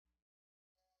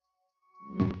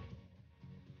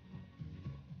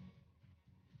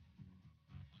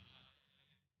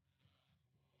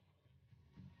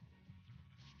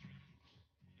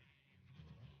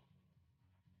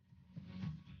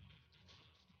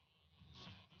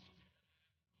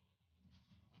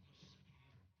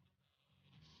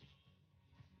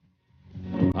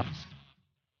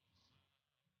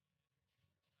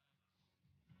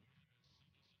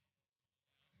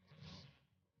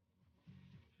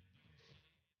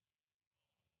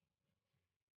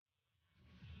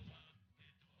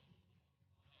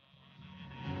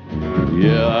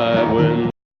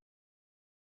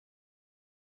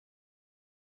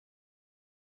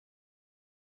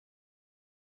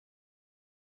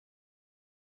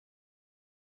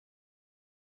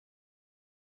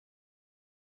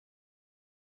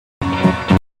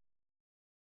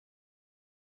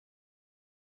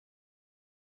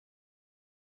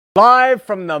Live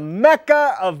from the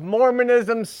Mecca of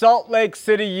Mormonism, Salt Lake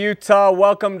City, Utah.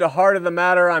 Welcome to Heart of the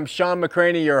Matter. I'm Sean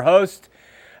McCraney, your host.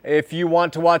 If you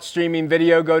want to watch streaming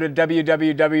video, go to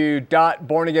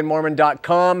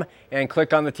www.bornagainmormon.com and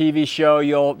click on the TV show.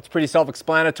 It's pretty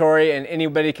self-explanatory, and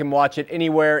anybody can watch it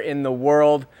anywhere in the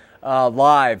world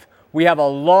live. We have a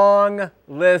long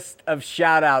list of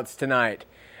shout-outs tonight.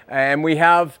 And we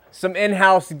have some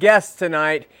in-house guests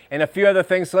tonight and a few other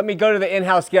things. So let me go to the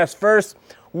in-house guests first.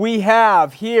 We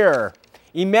have here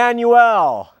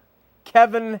Emmanuel,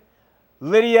 Kevin,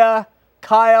 Lydia,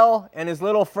 Kyle, and his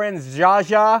little friends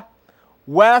Jaja,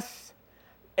 Wes,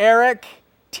 Eric,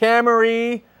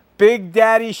 Tamari, Big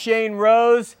Daddy Shane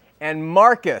Rose, and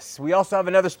Marcus. We also have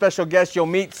another special guest you'll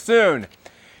meet soon.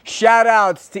 Shout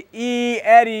outs to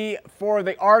Eddie for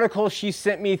the article she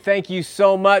sent me. Thank you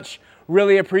so much.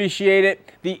 Really appreciate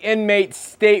it. The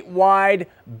inmates statewide,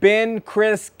 Ben,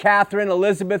 Chris, Catherine,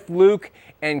 Elizabeth, Luke,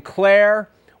 and Claire.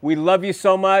 We love you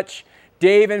so much.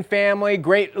 Dave and family,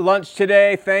 great lunch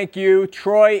today. Thank you.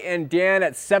 Troy and Dan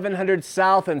at 700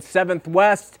 South and 7th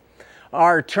West.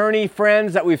 Our attorney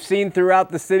friends that we've seen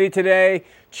throughout the city today.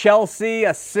 Chelsea,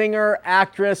 a singer,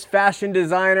 actress, fashion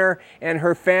designer, and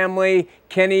her family.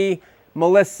 Kenny,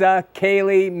 Melissa,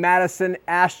 Kaylee, Madison,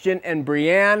 Ashton, and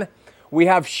Brianne. We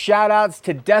have shout outs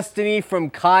to Destiny from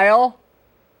Kyle.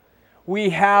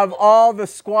 We have all the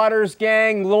Squatters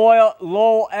Gang,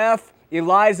 Lowell F.,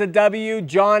 Eliza W.,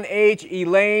 John H.,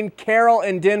 Elaine, Carol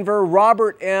in Denver,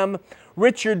 Robert M.,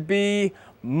 Richard B.,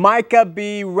 Micah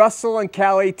B., Russell and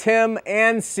Callie, Tim,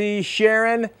 Ann C.,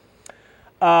 Sharon,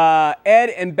 Ed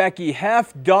and Becky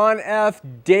Heff, Don F.,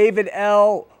 David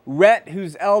L., Rhett,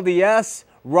 who's LDS,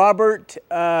 Robert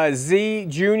Z.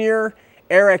 Jr.,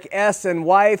 Eric S. and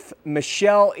wife,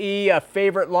 Michelle E., a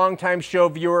favorite longtime show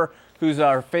viewer who's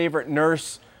our favorite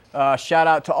nurse. Shout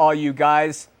out to all you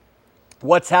guys.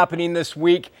 What's happening this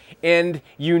week? And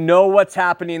you know what's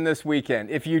happening this weekend.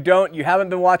 If you don't, you haven't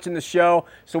been watching the show.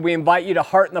 So we invite you to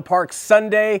Heart in the Park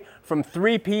Sunday from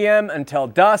 3 p.m. until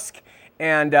dusk.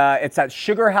 And it's at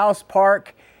Sugar House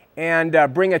Park. And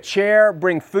bring a chair,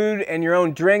 bring food and your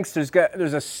own drinks.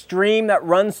 There's a stream that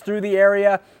runs through the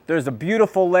area. There's a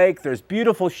beautiful lake. There's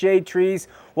beautiful shade trees.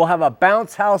 We'll have a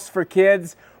bounce house for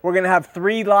kids. We're going to have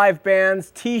 3 live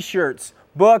bands, t-shirts,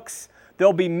 books.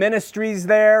 There'll be ministries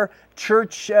there,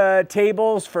 church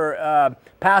tables for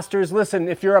pastors. Listen,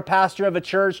 if you're a pastor of a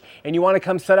church and you want to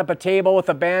come set up a table with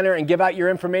a banner and give out your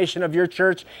information of your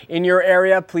church in your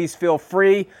area, please feel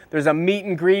free. There's a meet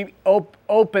and greet,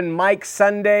 open mic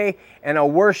Sunday, and a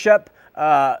worship.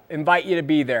 Invite you to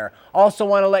be there. Also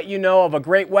want to let you know of a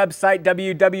great website,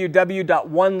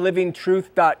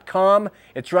 www.onelivingtruth.com.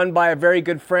 It's run by a very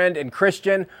good friend and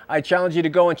Christian. I challenge you to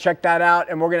go and check that out.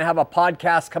 And we're going to have a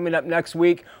podcast coming up next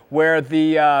week where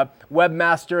the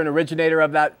webmaster and originator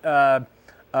of that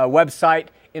website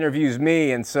interviews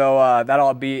me. And so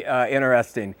that'll be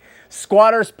interesting.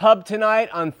 Squatters Pub tonight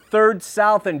on 3rd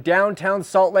South in downtown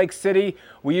Salt Lake City.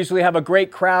 We usually have a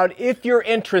great crowd. If you're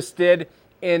interested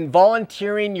in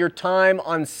volunteering your time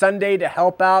on Sunday to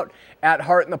help out at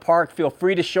Heart in the Park, feel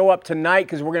free to show up tonight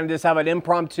because we're going to just have an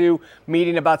impromptu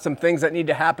meeting about some things that need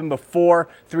to happen before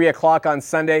 3 o'clock on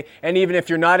Sunday. And even if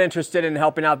you're not interested in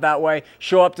helping out that way,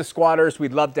 show up to Squatters.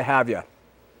 We'd love to have you.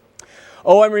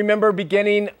 Oh, and remember,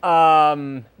 beginning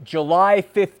July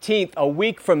 15th, a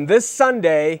week from this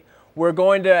Sunday, we're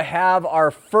going to have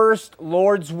our first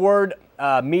Lord's Word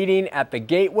meeting at the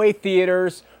Gateway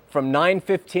Theaters from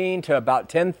 9:15 to about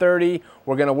 10:30.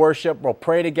 We're going to worship, we'll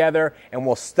pray together, and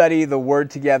we'll study the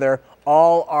Word together.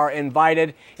 All are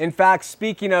invited. In fact,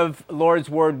 speaking of Lord's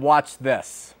Word, watch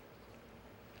this.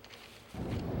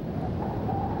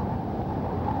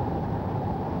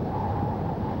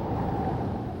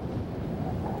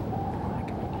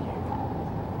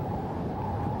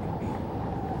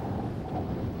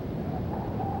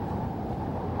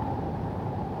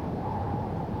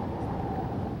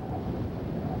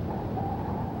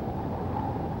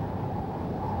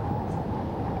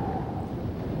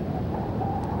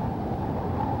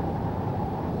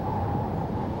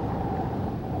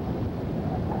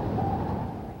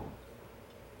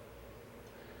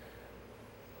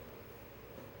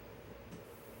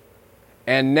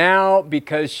 And now,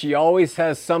 because she always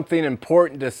has something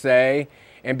important to say,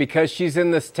 and because she's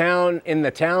in the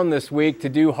town this week to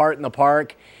do Heart in the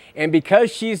Park, and because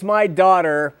she's my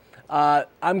daughter,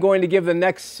 I'm going to give the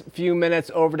next few minutes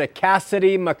over to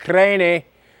Cassidy McCraney,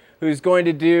 who's going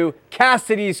to do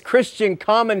Cassidy's Christian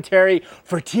commentary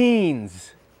for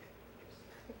teens.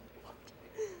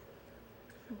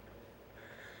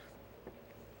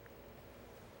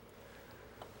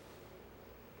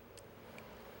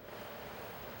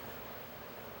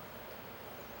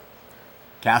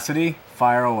 Cassidy,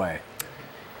 fire away.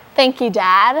 Thank you,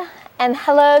 Dad, and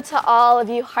hello to all of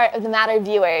you Heart of the Matter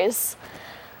viewers.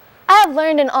 I have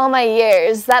learned in all my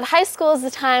years that high school is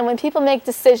the time when people make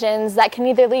decisions that can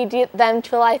either lead them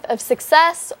to a life of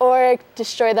success or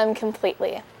destroy them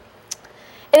completely.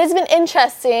 It has been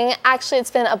interesting, actually it's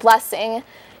been a blessing,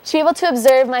 to be able to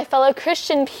observe my fellow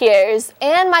Christian peers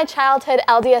and my childhood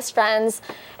LDS friends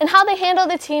and how they handle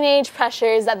the teenage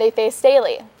pressures that they face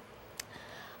daily.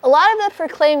 A lot of the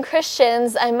proclaimed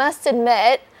Christians, I must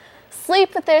admit,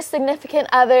 sleep with their significant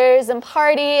others and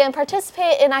party and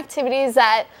participate in activities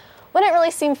that wouldn't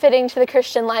really seem fitting to the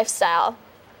Christian lifestyle.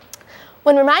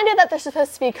 When reminded that they're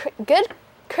supposed to be good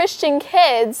Christian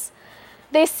kids,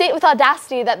 they state with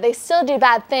audacity that they still do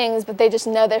bad things, but they just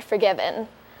know they're forgiven.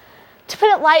 To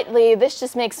put it lightly, this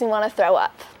just makes me want to throw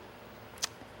up.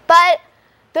 But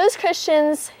those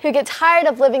Christians who get tired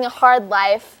of living a hard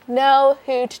life know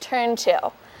who to turn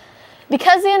to.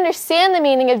 Because they understand the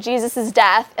meaning of Jesus'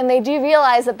 death and they do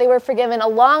realize that they were forgiven a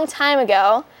long time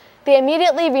ago, they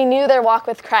immediately renew their walk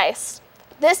with Christ,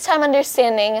 this time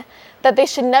understanding that they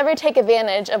should never take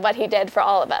advantage of what he did for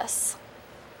all of us.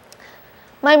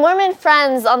 My Mormon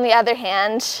friends, on the other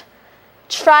hand,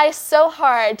 try so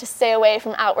hard to stay away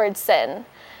from outward sin.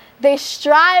 They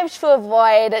strive to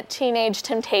avoid teenage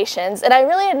temptations, and I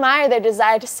really admire their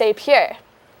desire to stay pure.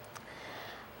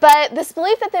 But this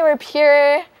belief that they were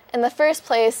pure in the first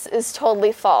place is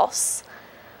totally false.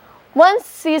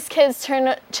 Once these kids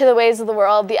turn to the ways of the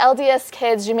world, the LDS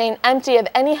kids remain empty of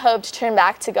any hope to turn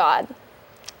back to God.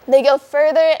 They go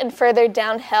further and further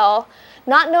downhill,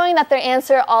 not knowing that their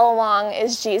answer all along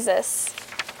is Jesus.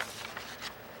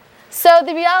 So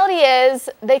the reality is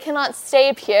they cannot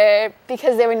stay pure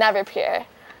because they were never pure.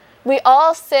 We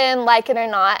all sin, like it or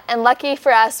not, and lucky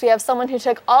for us, we have someone who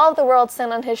took all of the world's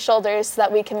sin on his shoulders so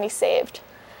that we can be saved.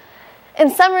 In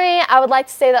summary, I would like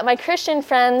to say that my Christian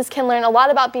friends can learn a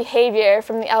lot about behavior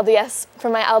from my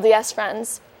LDS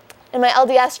friends. And my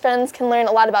LDS friends can learn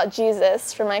a lot about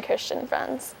Jesus from my Christian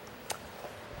friends.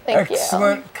 Thank you.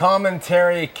 Excellent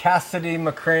commentary, Cassidy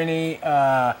McCraney,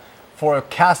 for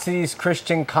Cassidy's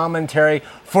Christian Commentary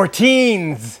for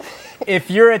Teens.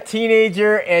 If you're a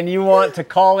teenager and you want to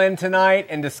call in tonight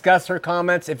and discuss her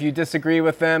comments, if you disagree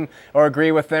with them or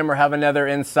agree with them or have another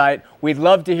insight, we'd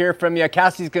love to hear from you.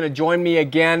 Cassie's going to join me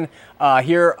again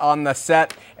here on the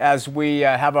set as we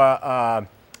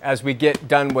as we get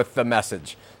done with the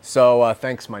message. So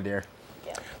thanks, my dear.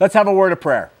 Yeah. Let's have a word of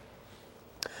prayer.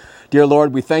 Dear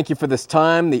Lord, we thank you for this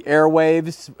time, the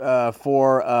airwaves,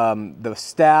 for the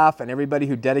staff and everybody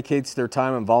who dedicates their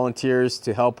time and volunteers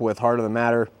to help with Heart of the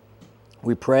Matter.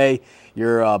 We pray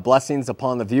your blessings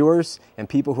upon the viewers and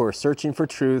people who are searching for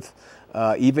truth,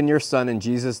 even your Son, in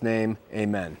Jesus' name,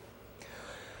 amen.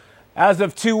 As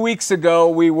of 2 weeks ago,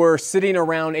 we were sitting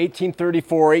around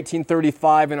 1834,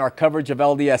 1835 in our coverage of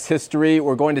LDS history.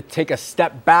 We're going to take a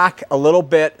step back a little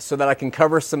bit so that I can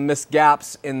cover some missed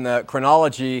gaps in the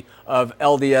chronology of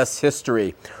LDS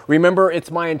history. Remember,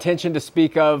 it's my intention to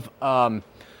speak of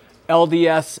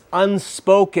LDS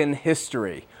unspoken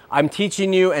history. I'm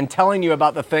teaching you and telling you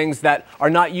about the things that are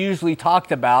not usually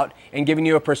talked about and giving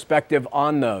you a perspective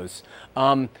on those.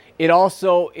 It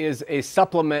also is a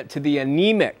supplement to the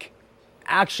anemic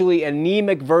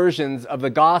versions of the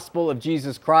gospel of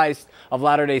Jesus Christ of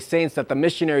Latter-day Saints that the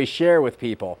missionaries share with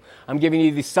people. I'm giving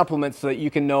you these supplements so that you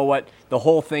can know what the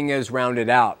whole thing is rounded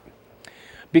out.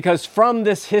 Because from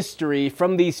this history,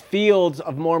 from these fields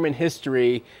of Mormon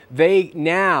history, they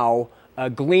now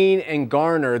glean and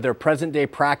garner their present-day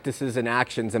practices and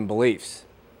actions and beliefs.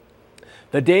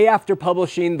 The day after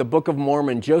publishing the Book of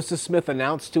Mormon, Joseph Smith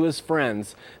announced to his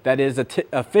friends that his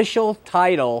official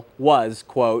title was,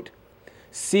 quote,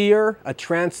 seer, a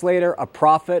translator, a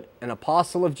prophet, an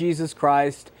apostle of Jesus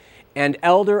Christ, and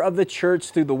elder of the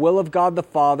church through the will of God the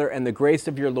Father and the grace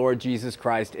of your Lord Jesus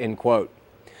Christ, end quote.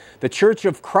 The Church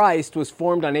of Christ was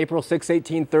formed on April 6,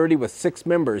 1830 with 6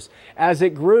 members. As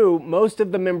it grew, most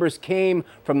of the members came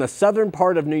from the southern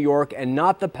part of New York and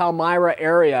not the Palmyra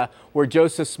area where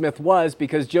Joseph Smith was,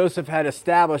 because Joseph had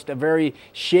established a very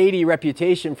shady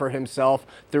reputation for himself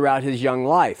throughout his young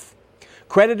life.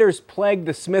 Creditors plagued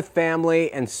the Smith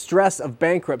family, and stress of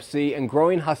bankruptcy and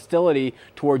growing hostility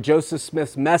toward Joseph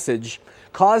Smith's message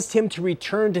caused him to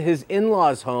return to his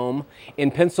in-laws' home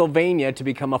in Pennsylvania to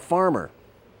become a farmer.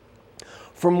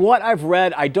 From what I've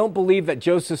read, I don't believe that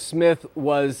Joseph Smith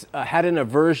had an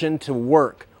aversion to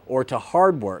work or to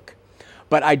hard work,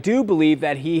 but I do believe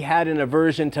that he had an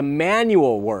aversion to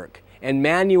manual work and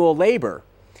manual labor.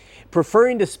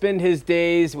 preferring to spend his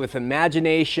days with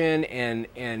imagination and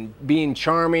being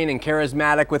charming and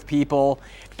charismatic with people.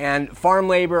 And farm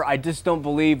labor, I just don't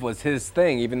believe was his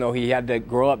thing, even though he had to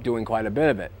grow up doing quite a bit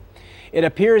of it. It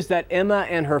appears that Emma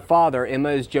and her father, Emma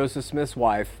is Joseph Smith's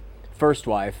wife, first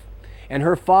wife, and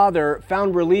her father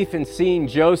found relief in seeing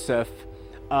Joseph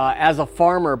as a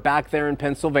farmer back there in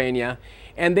Pennsylvania.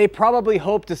 And they probably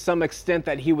hoped to some extent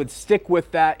that he would stick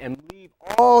with that and leave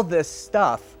all this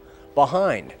stuff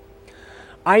behind.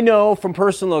 I know from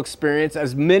personal experience,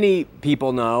 as many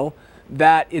people know,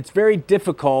 that it's very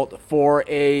difficult for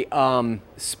a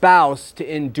spouse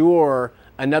to endure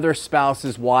another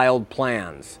spouse's wild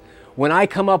plans. When I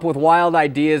come up with wild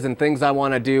ideas and things I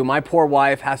want to do, my poor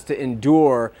wife has to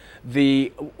endure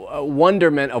the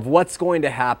wonderment of what's going to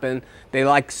happen. They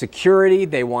like security,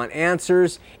 they want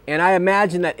answers, and I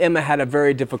imagine that Emma had a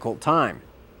very difficult time.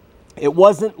 It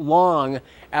wasn't long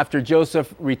after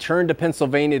Joseph returned to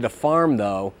Pennsylvania to farm,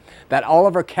 though, that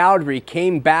Oliver Cowdery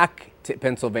came back to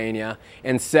Pennsylvania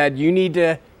and said, you need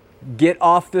to get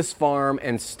off this farm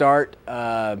and start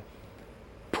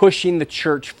pushing the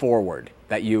church forward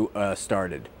that you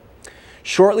started.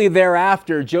 Shortly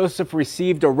thereafter, Joseph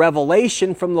received a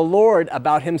revelation from the Lord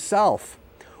about himself,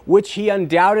 which he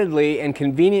undoubtedly and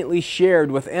conveniently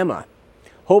shared with Emma,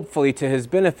 hopefully to his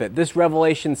benefit. This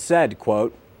revelation said,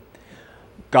 quote,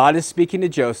 God is speaking to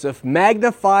Joseph,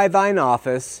 magnify thine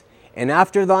office, and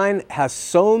after thine hast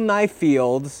sown thy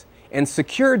fields and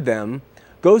secured them,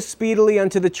 go speedily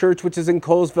unto the church which is in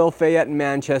Colesville, Fayette, and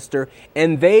Manchester,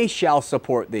 and they shall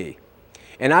support thee.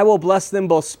 And I will bless them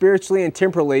both spiritually and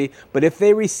temporally, but if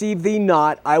they receive thee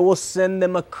not, I will send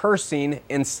them a cursing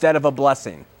instead of a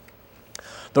blessing.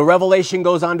 The revelation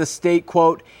goes on to state,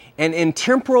 quote, and in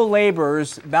temporal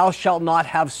labors thou shalt not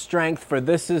have strength, for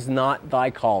this is not thy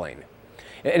calling.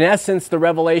 In essence, the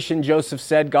revelation Joseph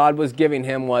said God was giving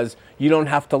him was, you don't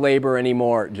have to labor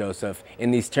anymore, Joseph,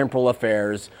 in these temporal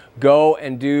affairs. Go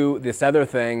and do this other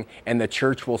thing, and the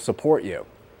church will support you.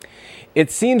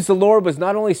 It seems the Lord was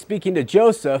not only speaking to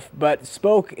Joseph, but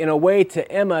spoke in a way to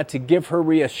Emma to give her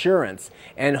reassurance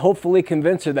and hopefully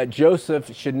convince her that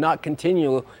Joseph should not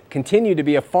continue to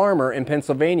be a farmer in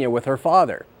Pennsylvania with her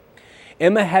father.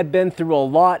 Emma had been through a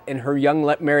lot in her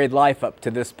young married life up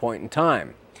to this point in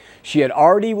time. She had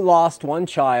already lost one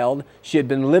child. She had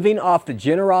been living off the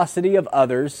generosity of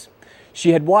others.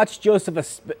 She had watched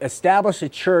Joseph establish a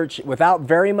church without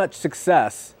very much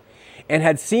success and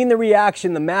had seen the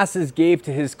reaction the masses gave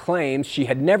to his claims. She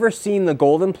had never seen the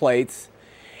golden plates,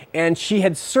 and she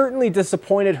had certainly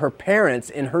disappointed her parents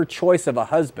in her choice of a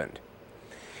husband.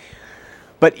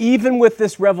 But even with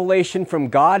this revelation from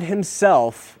God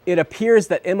himself, it appears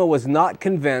that Emma was not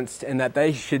convinced and that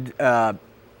they should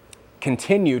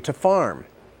continue to farm.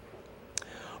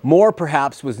 More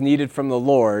perhaps was needed from the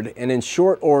Lord, and in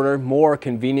short order, more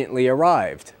conveniently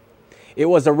arrived. It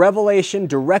was a revelation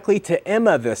directly to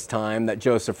Emma this time that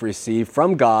Joseph received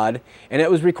from God, and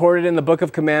it was recorded in the Book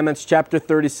of Commandments, chapter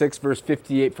 36, verse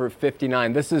 58 through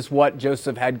 59. This is what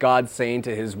Joseph had God saying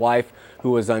to his wife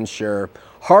who was unsure.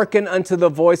 Hearken unto the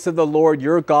voice of the Lord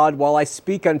your God while I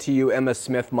speak unto you, Emma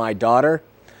Smith, my daughter.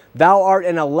 Thou art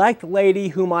an elect lady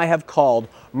whom I have called.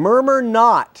 Murmur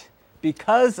not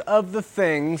because of the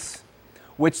things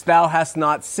which thou hast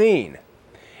not seen.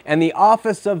 And the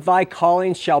office of thy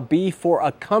calling shall be for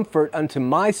a comfort unto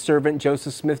my servant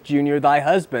Joseph Smith Jr., thy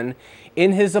husband,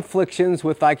 in his afflictions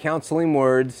with thy counseling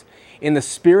words, in the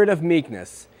spirit of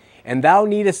meekness. And thou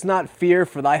needest not fear,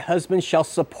 for thy husband shall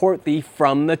support thee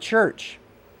from the church.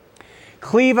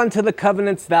 Cleave unto the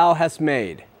covenants thou hast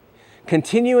made.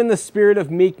 Continue in the spirit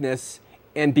of meekness,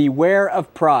 and beware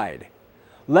of pride.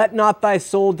 Let thy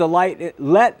soul delight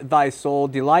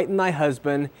in thy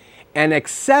husband, and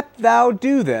except thou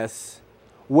do this,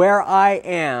 where I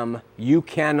am, you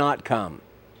cannot come.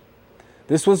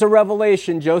 This was a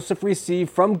revelation Joseph received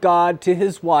from God to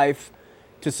his wife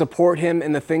to support him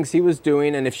in the things he was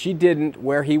doing, and if she didn't,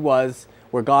 where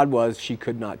God was, she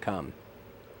could not come.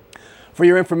 For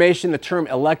your information, the term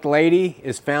elect lady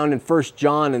is found in 1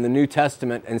 John in the New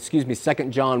Testament,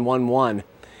 2 John 1:1.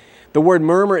 The word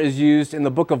murmur is used in the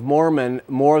Book of Mormon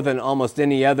more than almost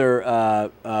any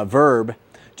other verb.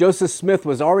 Joseph Smith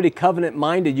was already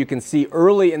covenant-minded, you can see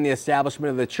early in the establishment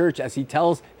of the church as he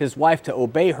tells his wife to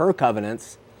obey her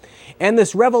covenants. And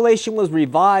this revelation was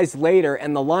revised later,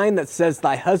 and the line that says,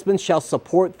 thy husband shall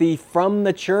support thee from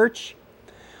the church,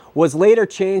 was later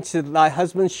changed to thy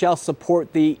husband shall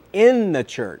support thee in the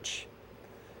church.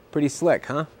 Pretty slick,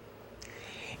 huh?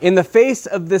 In the face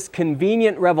of this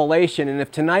convenient revelation, and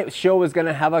if tonight's show is going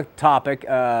to have a topic,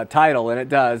 title, and it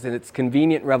does, and it's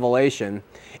Convenient Revelation,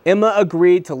 Emma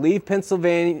agreed to leave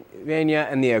Pennsylvania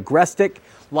and the agrestic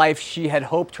life she had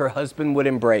hoped her husband would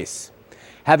embrace.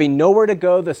 Having nowhere to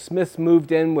go, the Smiths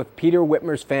moved in with Peter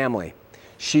Whitmer's family.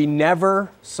 She never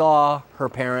saw her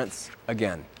parents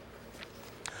again.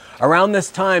 Around this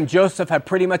time, Joseph had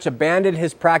pretty much abandoned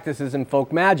his practices in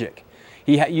folk magic.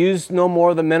 He used no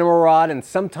more of the mineral rod, and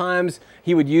sometimes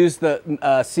he would use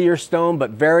the seer stone,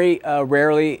 but very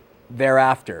rarely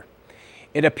thereafter.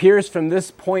 It appears from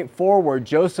this point forward,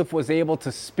 Joseph was able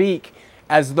to speak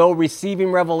as though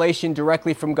receiving revelation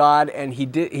directly from God, and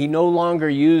he no longer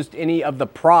used any of the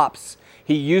props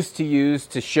he used to use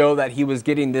to show that he was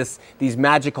getting these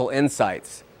magical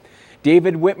insights.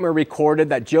 David Whitmer recorded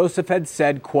that Joseph had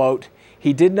said, quote,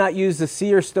 he did not use the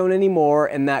seer stone anymore,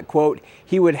 and that, quote,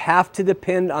 we would have to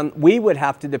depend on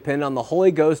the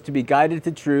Holy Ghost to be guided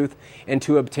to truth and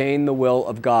to obtain the will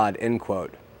of God, end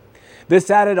quote.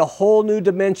 This added a whole new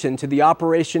dimension to the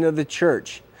operation of the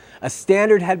church. A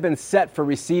standard had been set for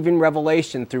receiving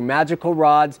revelation through magical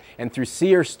rods and through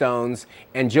seer stones,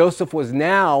 and Joseph was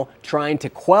now trying to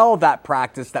quell that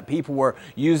practice that people were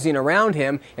using around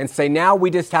him and say, now we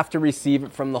just have to receive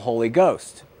it from the Holy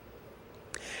Ghost.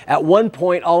 At one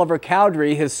point, Oliver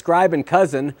Cowdery, his scribe and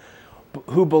cousin,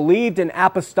 who believed in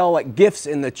apostolic gifts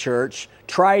in the church,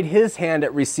 tried his hand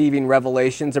at receiving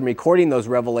revelations and recording those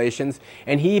revelations,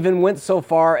 and he even went so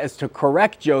far as to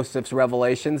correct Joseph's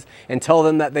revelations and tell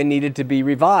them that they needed to be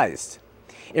revised.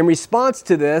 In response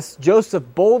to this, Joseph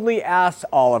boldly asked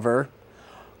Oliver,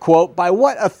 quote, by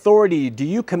what authority do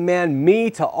you command me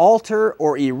to alter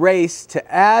or erase,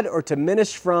 to add or to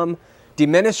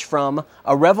diminish from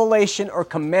a revelation or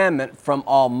commandment from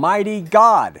Almighty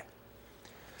God?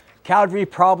 Cowdery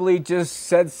probably just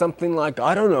said something like,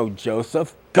 I don't know,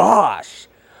 Joseph. Gosh.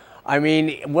 I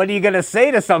mean, what are you going to say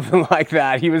to something like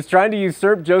that? He was trying to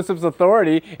usurp Joseph's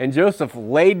authority, and Joseph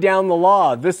laid down the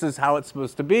law. This is how it's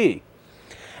supposed to be.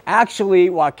 Actually,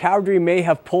 while Cowdery may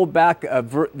have pulled back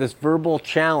this verbal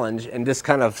challenge and just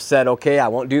kind of said, okay, I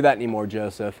won't do that anymore,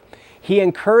 Joseph, he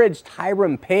encouraged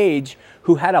Hiram Page,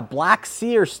 who had a black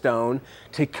seer stone,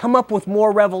 to come up with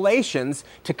more revelations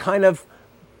to kind of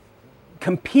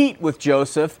compete with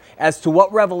Joseph as to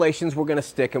what revelations were going to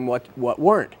stick and what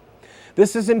weren't.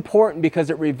 This is important because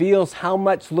it reveals how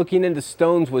much looking into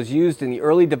stones was used in the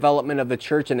early development of the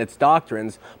church and its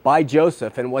doctrines by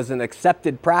Joseph, and was an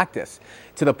accepted practice,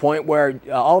 to the point where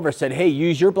Oliver said, hey,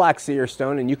 use your black seer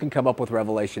stone and you can come up with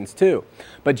revelations too.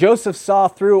 But Joseph saw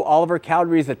through Oliver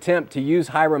Cowdery's attempt to use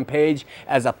Hiram Page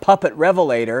as a puppet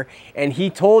revelator, and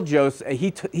he told Joseph,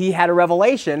 he had a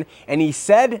revelation, and he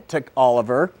said to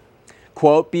Oliver,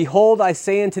 quote, behold, I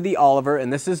say unto thee, Oliver,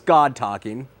 and this is God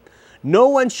talking, no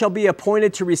one shall be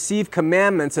appointed to receive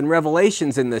commandments and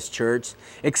revelations in this church,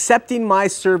 excepting my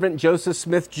servant Joseph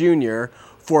Smith Jr.,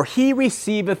 for he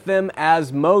receiveth them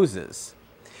as Moses.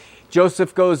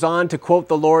 Joseph goes on to quote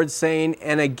the Lord, saying,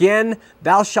 and again,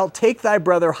 thou shalt take thy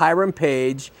brother Hiram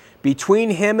Page between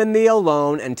him and thee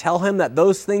alone, and tell him that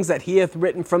those things that he hath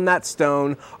written from that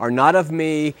stone are not of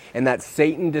me, and that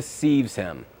Satan deceives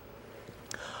him.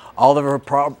 Oliver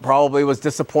probably was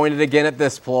disappointed again at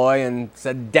this ploy and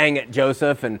said, dang it,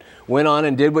 Joseph, and went on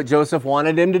and did what Joseph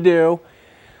wanted him to do.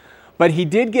 But he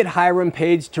did get Hiram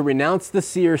Page to renounce the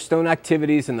seer stone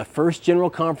activities in the first general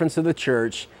conference of the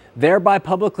church, thereby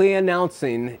publicly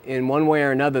announcing in one way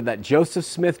or another that Joseph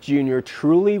Smith Jr.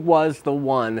 truly was the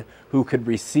one who could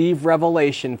receive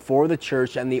revelation for the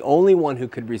church, and the only one who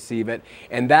could receive it.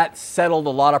 And that settled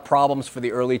a lot of problems for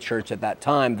the early church at that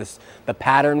time. The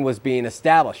pattern was being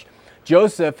established.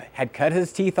 Joseph had cut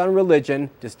his teeth on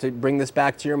religion, just to bring this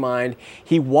back to your mind.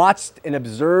 He watched and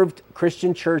observed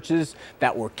Christian churches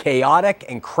that were chaotic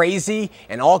and crazy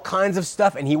and all kinds of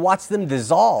stuff, and he watched them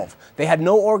dissolve. They had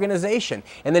no organization.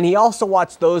 And then he also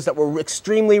watched those that were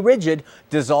extremely rigid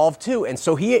dissolve too. And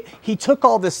so he took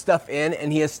all this stuff in,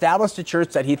 and he established a church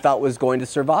that he thought was going to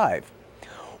survive.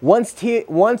 Once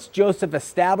Joseph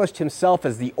established himself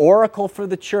as the oracle for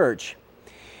the church,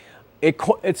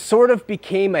 it sort of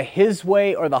became a his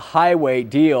way or the highway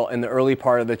deal in the early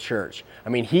part of the church. I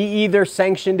mean, he either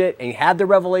sanctioned it and had the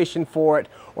revelation for it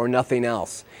or nothing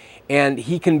else. And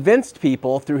he convinced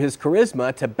people through his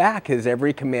charisma to back his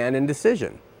every command and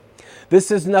decision. This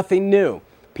is nothing new.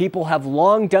 People have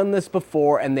long done this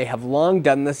before, and they have long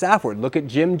done this afterward. Look at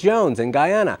Jim Jones in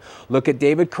Guyana. Look at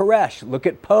David Koresh. Look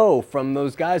at Poe, from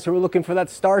those guys who were looking for that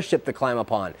starship to climb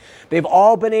upon. They've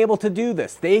all been able to do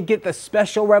this. They get the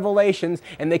special revelations,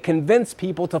 and they convince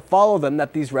people to follow them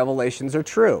that these revelations are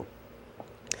true.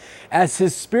 As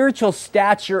his spiritual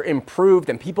stature improved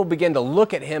and people began to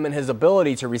look at him and his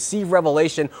ability to receive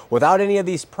revelation without any of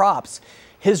these props,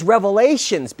 his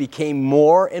revelations became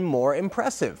more and more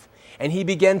impressive. And he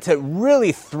began to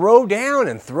really throw down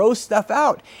and throw stuff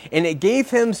out. And it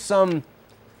gave him some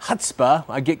chutzpah.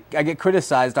 I get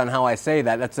criticized on how I say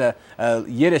that. That's a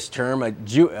Yiddish term,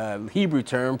 a Hebrew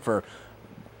term for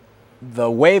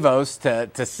the huevos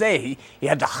to say. He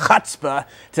had the chutzpah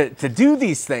to do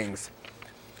these things.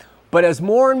 But as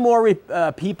more and more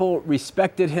people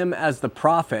respected him as the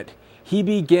prophet, he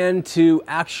began to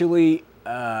actually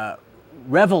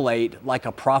revelate like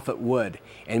a prophet would.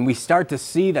 And we start to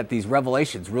see that these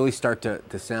revelations really start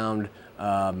to sound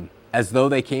as though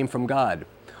they came from God.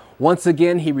 Once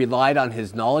again, he relied on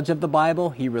his knowledge of the Bible,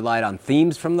 he relied on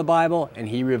themes from the Bible, and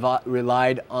he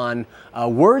relied on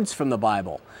words from the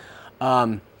Bible.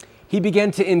 He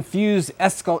began to infuse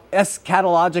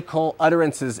eschatological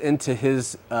utterances into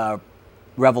his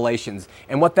revelations.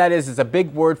 And what that is a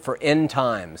big word for end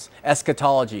times,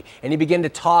 eschatology. And he began to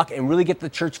talk and really get the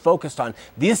church focused on,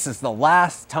 this is the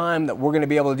last time that we're going to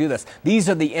be able to do this. These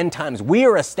are the end times. We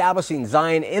are establishing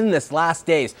Zion in this last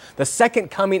days. The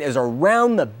second coming is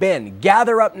around the bend.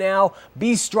 Gather up now,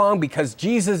 be strong, because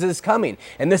Jesus is coming.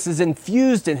 And this is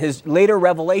infused in his later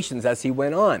revelations as he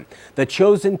went on. The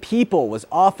chosen people was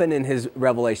often in his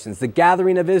revelations. The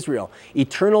gathering of Israel,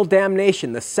 eternal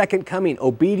damnation, the second coming,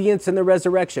 obedience, and the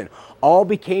resurrection, all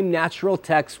became natural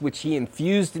texts which he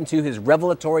infused into his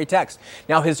revelatory text.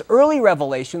 Now, his early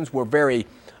revelations were very,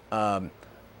 they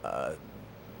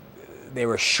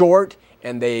were short,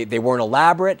 and they weren't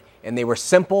elaborate, and they were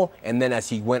simple. And then as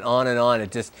he went on and on,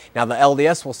 now the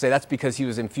LDS will say that's because he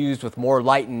was infused with more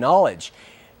light and knowledge.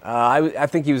 I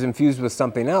think he was infused with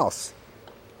something else.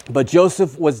 But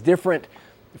Joseph was different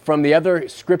from the other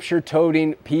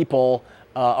scripture-toting people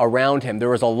around him. There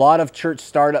was a lot of church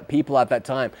startup people at that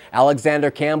time.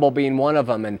 Alexander Campbell being one of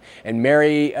them, and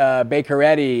Mary Baker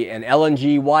Eddy, and Ellen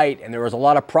G. White, and there was a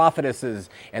lot of prophetesses,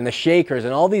 and the Shakers,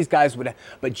 and all these guys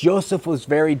but Joseph was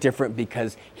very different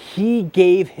because he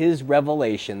gave his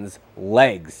revelations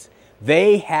legs.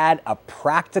 They had a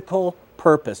practical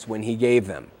purpose when he gave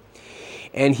them.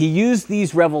 And he used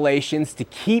these revelations to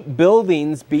keep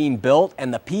buildings being built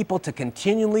and the people to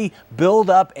continually build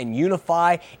up and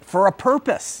unify for a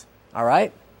purpose. All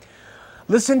right?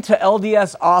 Listen to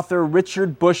LDS author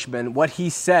Richard Bushman, what he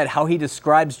said, how he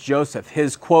describes Joseph,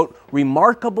 his, quote,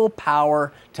 remarkable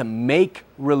power to make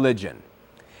religion.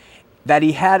 That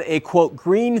he had a, quote,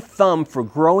 green thumb for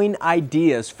growing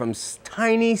ideas from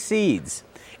tiny seeds.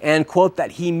 And, quote,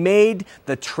 that he made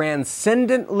the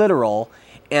transcendent literal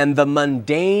and the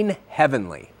mundane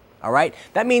heavenly. All right?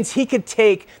 That means he could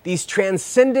take these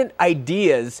transcendent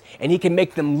ideas and he can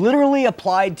make them literally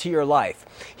applied to your life.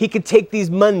 He could take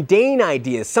these mundane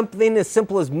ideas, something as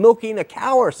simple as milking a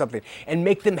cow or something, and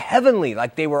make them heavenly,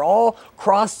 like they were all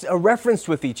referenced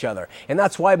with each other. And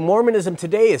that's why Mormonism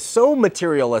today is so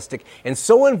materialistic and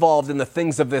so involved in the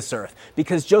things of this earth,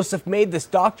 because Joseph made this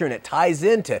doctrine. It ties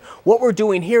into what we're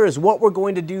doing here is what we're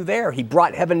going to do there. He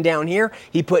brought heaven down here.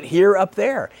 He put here up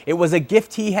there. It was a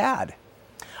gift he had.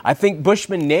 I think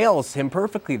Bushman nails him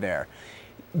perfectly there.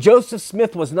 Joseph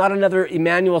Smith was not another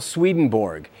Emanuel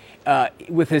Swedenborg.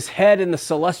 With his head in the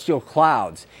celestial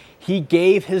clouds, he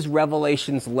gave his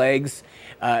revelations legs.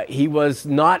 He was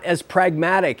not as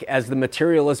pragmatic as the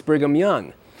materialist Brigham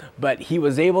Young, but he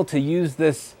was able to use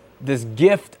this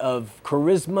gift of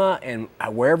charisma and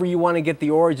wherever you want to get the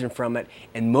origin from it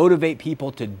and motivate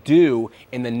people to do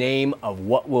in the name of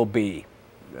what will be.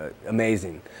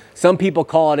 Amazing. Some people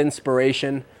call it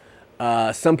inspiration.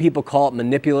 Some people call it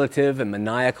manipulative and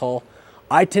maniacal.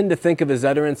 I tend to think of his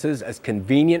utterances as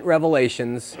convenient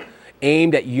revelations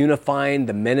aimed at unifying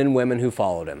the men and women who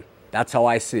followed him. That's how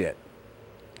I see it.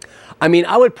 I mean,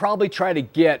 I would probably try to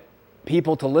get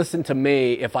people to listen to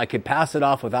me if I could pass it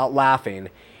off without laughing.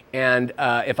 And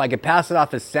if I could pass it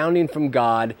off as sounding from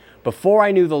God before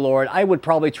I knew the Lord, I would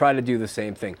probably try to do the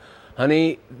same thing.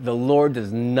 Honey, the Lord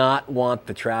does not want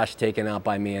the trash taken out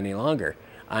by me any longer.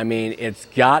 I mean, it's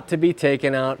got to be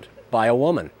taken out by a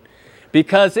woman,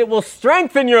 because it will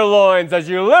strengthen your loins as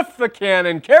you lift the can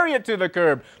and carry it to the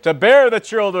curb to bear the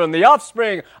children, the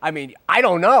offspring. I mean, I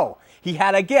don't know. He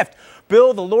had a gift.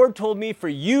 Bill, the Lord told me for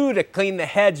you to clean the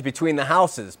hedge between the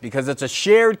houses because it's a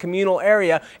shared communal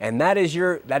area, and that is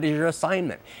your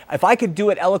assignment. If I could do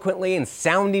it eloquently and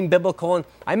sounding biblical, and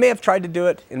I may have tried to do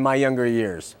it in my younger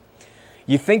years.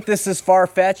 You think this is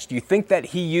far-fetched? You think that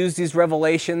he used these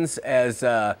revelations as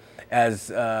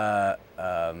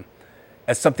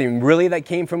as something really that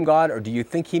came from God, or do you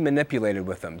think he manipulated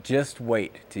with them? Just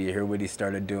wait till you hear what he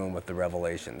started doing with the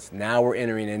revelations. Now we're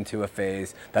entering into a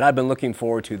phase that I've been looking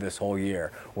forward to this whole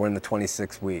year. We're in the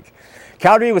 26th week.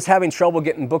 Calgary was having trouble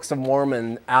getting Books of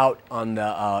Mormon out on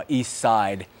the east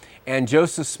side, and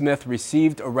Joseph Smith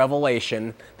received a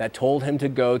revelation that told him to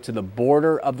go to the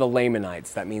border of the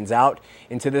Lamanites. That means out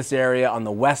into this area on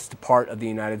the west part of the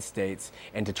United States,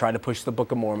 and to try to push the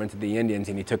Book of Mormon to the Indians.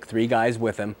 And he took 3 guys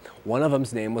with him. One of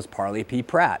them's name was Parley P.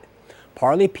 Pratt.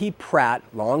 Parley P. Pratt,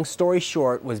 long story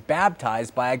short, was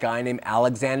baptized by a guy named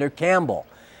Alexander Campbell.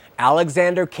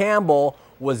 Alexander Campbell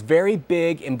was very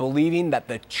big in believing that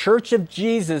the Church of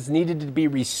Jesus needed to be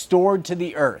restored to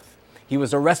the earth. He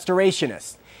was a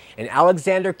restorationist. And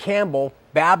Alexander Campbell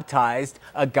baptized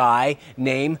a guy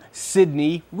named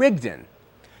Sidney Rigdon.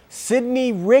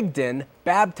 Sidney Rigdon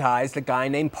baptized a guy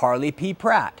named Parley P.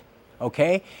 Pratt.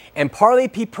 Okay? And Parley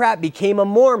P. Pratt became a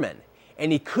Mormon.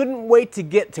 And he couldn't wait to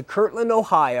get to Kirtland,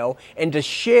 Ohio, and to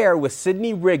share with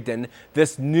Sidney Rigdon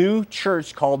this new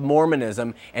church called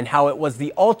Mormonism, and how it was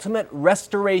the ultimate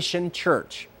restoration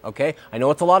church. Okay? I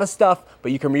know it's a lot of stuff,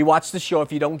 but you can rewatch the show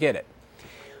if you don't get it.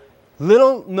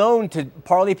 Little known to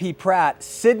Parley P. Pratt,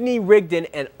 Sidney Rigdon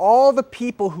and all the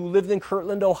people who lived in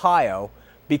Kirtland, Ohio,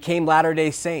 became Latter-day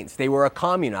Saints. They were a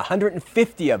commune,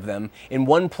 150 of them in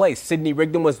one place. Sidney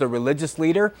Rigdon was the religious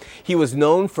leader. He was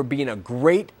known for being a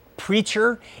great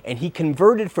preacher, and he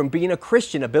converted from being a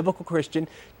Christian, a biblical Christian,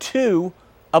 to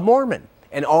a Mormon.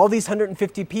 And all these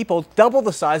 150 people, double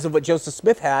the size of what Joseph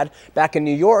Smith had back in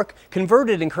New York,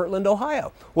 converted in Kirtland,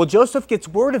 Ohio. Well, Joseph gets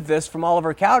word of this from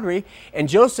Oliver Cowdery, and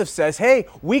Joseph says, hey,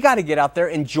 we got to get out there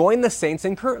and join the saints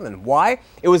in Kirtland. Why?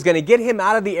 It was going to get him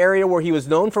out of the area where he was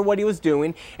known for what he was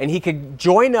doing, and he could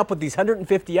join up with these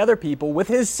 150 other people with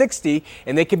his 60,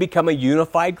 and they could become a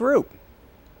unified group.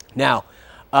 Now,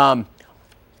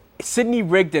 Sidney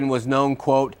Rigdon was known,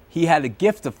 quote, he had a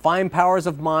gift of fine powers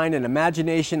of mind and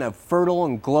imagination of fertile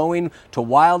and glowing to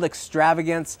wild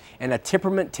extravagance and a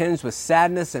temperament tinged with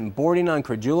sadness and bordering on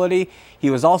credulity. He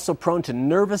was also prone to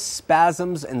nervous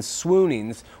spasms and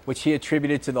swoonings, which he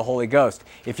attributed to the Holy Ghost.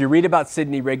 If you read about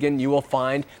Sidney Rigdon, you will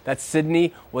find that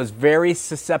Sidney was very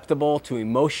susceptible to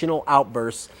emotional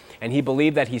outbursts, and he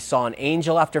believed that he saw an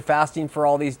angel after fasting for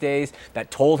all these days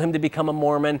that told him to become a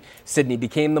Mormon. Sidney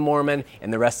became the Mormon,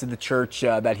 and the rest of the church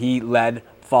that he led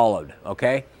followed,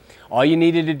 okay? All you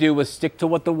needed to do was stick to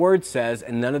what the Word says,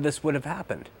 and none of this would have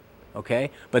happened, okay?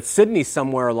 But Sidney,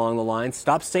 somewhere along the line,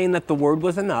 stopped saying that the Word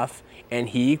was enough, and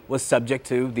he was subject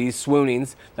to these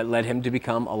swoonings that led him to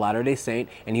become a Latter-day Saint,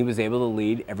 and he was able to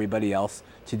lead everybody else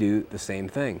to do the same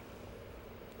thing.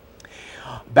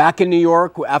 Back in New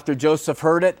York, after Joseph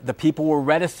heard it, the people were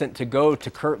reticent to go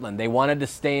to Kirtland. They wanted to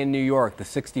stay in New York, the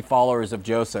 60 followers of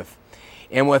Joseph.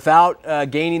 And without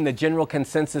gaining the general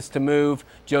consensus to move,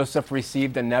 Joseph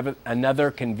received another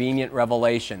convenient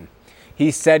revelation.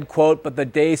 He said, quote, but the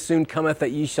day soon cometh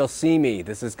that ye shall see me.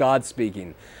 This is God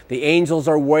speaking. The angels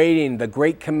are waiting the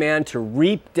great command to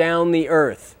reap down the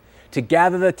earth, to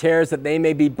gather the tares that they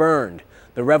may be burned.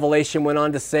 The revelation went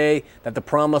on to say that the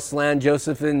promised land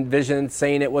Joseph envisioned,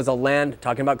 saying it was a land,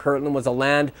 talking about Kirtland, was a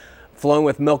land flowing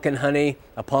with milk and honey,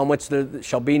 upon which there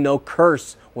shall be no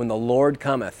curse when the Lord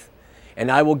cometh. And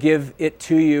I will give it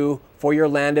to you for your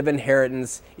land of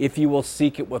inheritance if you will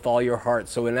seek it with all your heart.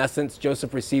 So in essence,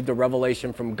 Joseph received a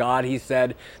revelation from God, he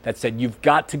said, that said, you've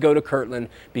got to go to Kirtland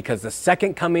because the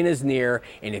second coming is near.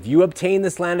 And if you obtain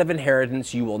this land of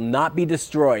inheritance, you will not be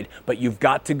destroyed, but you've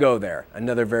got to go there.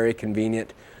 Another very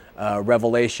convenient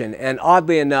revelation. And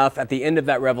oddly enough, at the end of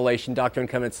that revelation, Doctrine and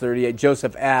Covenants 38,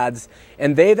 Joseph adds,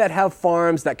 and they that have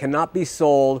farms that cannot be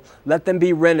sold, let them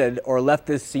be rented, or left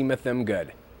as seemeth them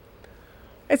good.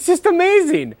 It's just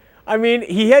amazing. I mean,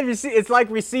 it's like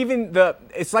receiving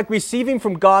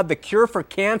from God the cure for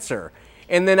cancer,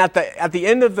 and then at the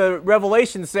end of the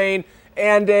revelation saying,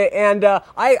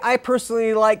 I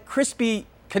personally like crispy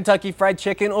Kentucky Fried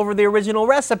Chicken over the original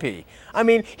recipe. I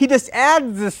mean, he just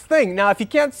adds this thing. Now, if you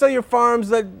can't sell your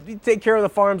farms, you take care of the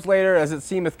farms later as it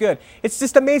seemeth good. It's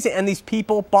just amazing, and these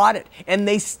people bought it, and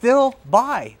they still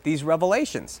buy these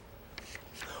revelations.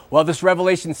 Well, this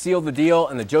revelation sealed the deal,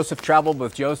 and the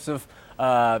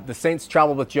saints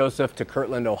traveled with Joseph to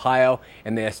Kirtland, Ohio,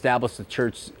 and they established the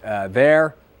church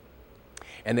there.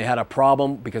 And they had a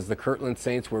problem because the Kirtland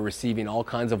saints were receiving all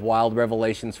kinds of wild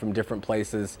revelations from different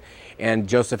places, and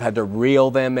Joseph had to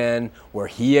reel them in, where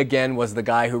he again was the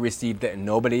guy who received it and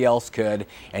nobody else could,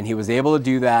 and he was able to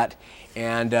do that,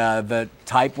 and the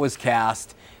type was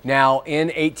cast. Now, in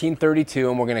 1832,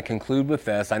 and we're going to conclude with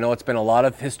this, I know it's been a lot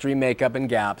of history makeup and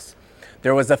gaps,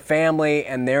 there was a family,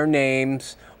 and their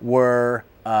names were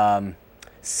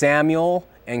Samuel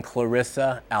and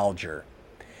Clarissa Alger.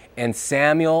 And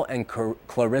Samuel and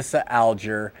Clarissa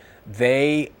Alger,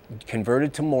 they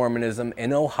converted to Mormonism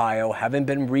in Ohio, having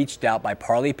been reached out by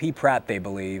Parley P. Pratt, they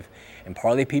believe, and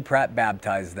Parley P. Pratt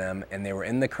baptized them, and they were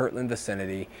in the Kirtland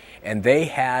vicinity, and they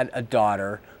had a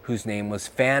daughter whose name was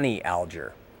Fanny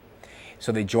Alger.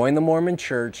 So they joined the Mormon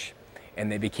Church,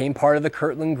 and they became part of the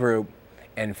Kirtland group,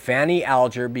 and Fanny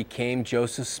Alger became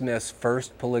Joseph Smith's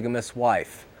first polygamous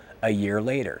wife a year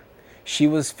later. She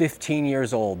was 15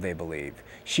 years old, they believe.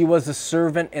 She was a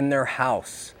servant in their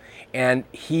house, and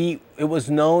it was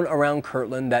known around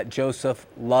Kirtland that Joseph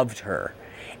loved her,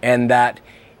 and that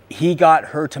he got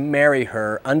her to marry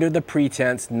her under the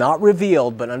pretense, not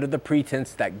revealed, but under the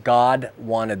pretense that God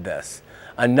wanted this.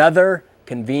 Another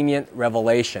convenient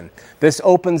revelation. This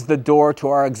opens the door to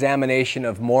our examination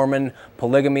of Mormon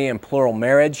polygamy and plural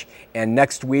marriage, and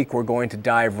next week we're going to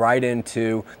dive right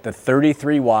into the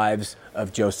 33 wives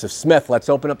of Joseph Smith. Let's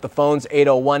open up the phones,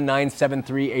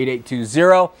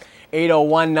 801-973-8820,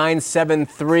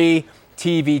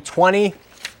 801-973-TV20.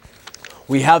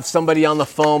 We have somebody on the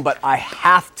phone, but I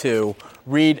have to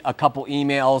read a couple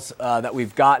emails that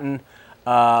we've gotten.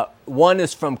 One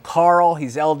is from Carl.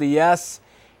 He's LDS.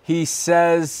 He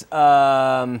says,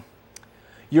 your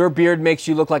beard makes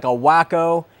you look like a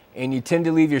wacko, and you tend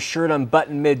to leave your shirt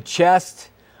unbuttoned mid-chest.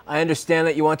 I understand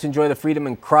that you want to enjoy the freedom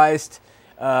in Christ.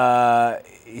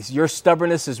 Your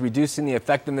stubbornness is reducing the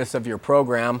effectiveness of your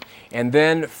program. And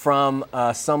then from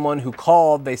someone who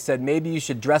called, they said, maybe you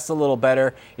should dress a little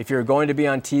better if you're going to be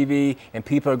on TV and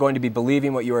people are going to be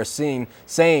believing what you are saying.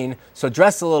 So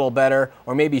dress a little better,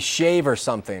 or maybe shave or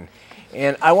something.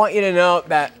 And I want you to know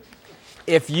that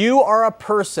if you are a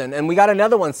person, and we got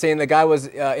another one saying the guy was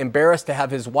embarrassed to have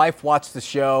his wife watch the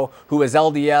show, who is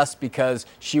LDS, because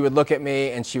she would look at me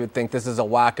and she would think this is a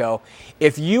wacko.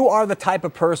 If you are the type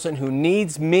of person who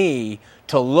needs me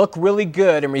to look really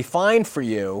good and refined for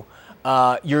you,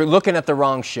 you're looking at the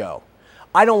wrong show.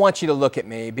 I don't want you to look at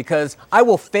me because I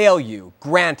will fail you,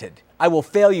 granted. I will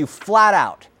fail you flat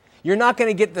out. You're not going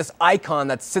to get this icon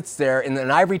that sits there in an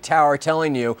ivory tower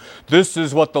telling you, this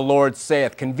is what the Lord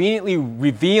saith, conveniently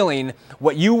revealing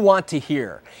what you want to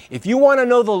hear. If you want to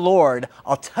know the Lord,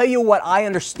 I'll tell you what I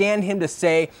understand Him to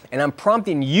say, and I'm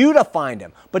prompting you to find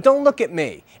Him. But don't look at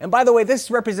me. And by the way, this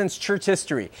represents church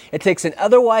history. It takes an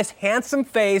otherwise handsome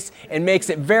face and makes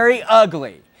it very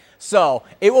ugly. So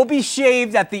it will be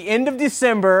shaved at the end of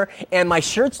December, and my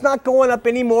shirt's not going up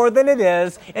any more than it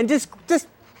is, and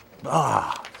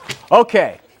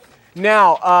Okay,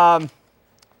 now,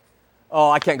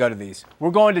 I can't go to these.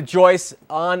 We're going to Joyce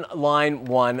on line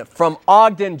 1 from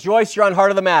Ogden. Joyce, you're on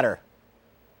Heart of the Matter.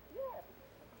 Yes.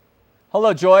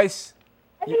 Hello, Joyce.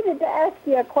 I needed to ask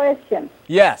you a question.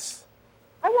 Yes.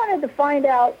 I wanted to find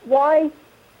out why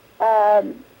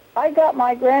I got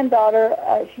my granddaughter,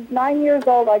 she's 9 years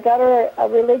old, I got her a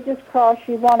religious cross,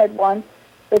 she wanted one,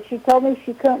 but she told me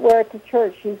she couldn't wear it to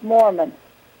church, she's Mormon.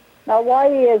 Now, why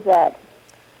is that?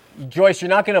 Joyce, you're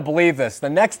not going to believe this. The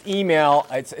next email,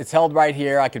 it's held right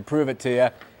here. I could prove it to you.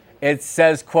 It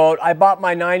says, quote, I bought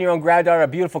my 9-year-old granddaughter a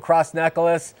beautiful cross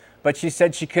necklace, but she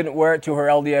said she couldn't wear it to her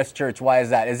LDS church. Why is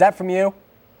that? Is that from you?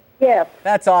 Yes.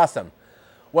 That's awesome.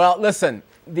 Well, listen,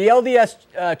 the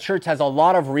LDS church has a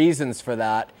lot of reasons for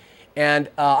that, and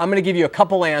I'm going to give you a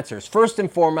couple answers. First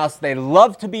and foremost, they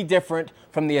love to be different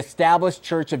from the established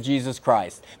Church of Jesus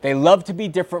Christ. They love to be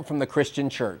different from the Christian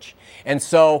church. And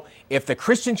so if the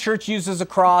Christian church uses a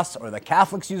cross or the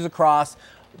Catholics use a cross,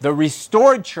 the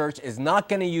restored church is not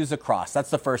going to use a cross. That's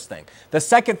the first thing. The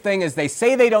second thing is they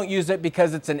say they don't use it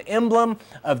because it's an emblem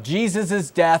of Jesus'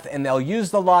 death, and they'll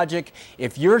use the logic,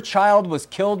 if your child was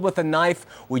killed with a knife,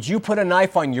 would you put a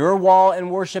knife on your wall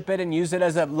and worship it and use it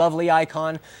as a lovely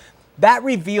icon? That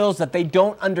reveals that they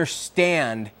don't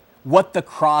understand what the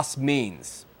cross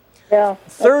means. Yeah.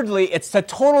 Thirdly, it's a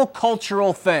total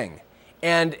cultural thing.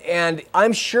 And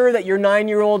I'm sure that your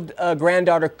 9-year-old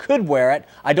granddaughter could wear it.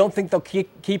 I don't think they'll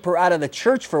keep her out of the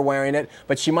church for wearing it,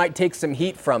 but she might take some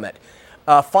heat from it.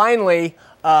 Finally,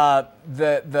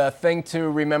 the thing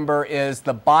to remember is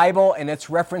the Bible and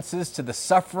its references to the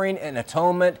suffering and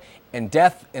atonement and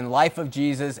death and life of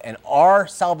Jesus and our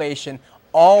salvation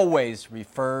always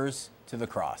refers to the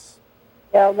cross.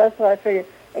 Yeah, that's what I figured.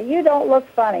 And you don't look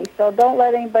funny, so don't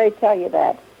let anybody tell you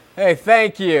that. Hey,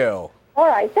 thank you. All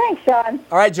right, thanks, Sean.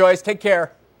 All right, Joyce, take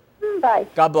care. Bye.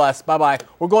 God bless. Bye-bye.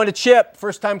 We're going to Chip,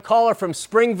 first-time caller from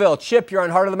Springville. Chip, you're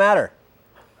on Heart of the Matter.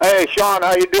 Hey, Sean,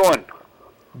 how you doing?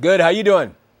 Good. How you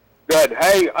doing? Good.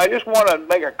 Hey, I just want to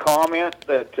make a comment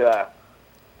that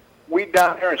we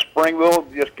down here in Springville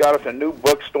just got us a new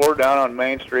bookstore down on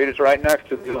Main Street. It's right next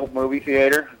to the old movie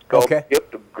theater. It's called Okay.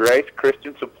 Skip the Grace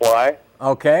Christian Supply.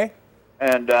 Okay.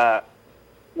 And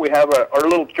we have our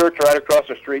little church right across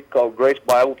the street called Grace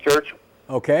Bible Church.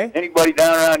 Okay. Anybody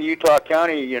down around Utah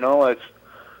County,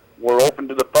 we're open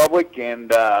to the public,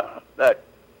 and that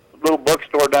little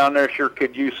bookstore down there sure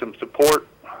could use some support.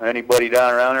 Anybody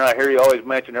down around there, I hear you always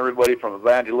mention everybody from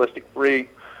Evangelistic Free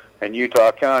and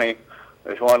Utah County. I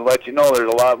just want to let you know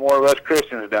there's a lot more of us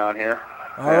Christians down here.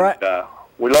 All right.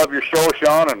 We love your show,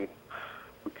 Sean,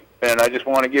 and I just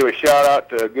want to give a shout out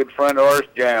to a good friend of ours,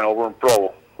 Jan, over in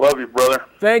Provo. Love you, brother.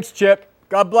 Thanks, Chip.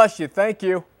 God bless you. Thank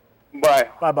you. Bye.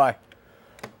 Bye-bye.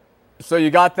 So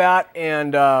you got that,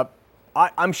 and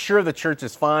I'm sure the church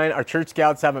is fine. Our church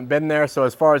scouts haven't been there, so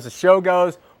as far as the show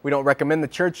goes, we don't recommend the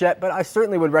church yet, but I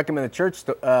certainly would recommend the church,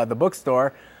 the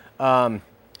bookstore, and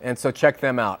so check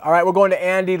them out. All right, we're going to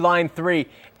Andy, line 3.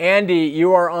 Andy,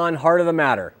 you are on Heart of the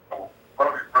Matter. Love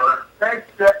you, brother. Thanks,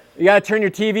 Chip. You got to turn your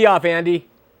TV off, Andy.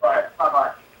 Bye.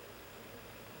 Bye-bye.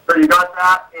 So you got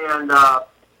that, and...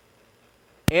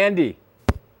 Andy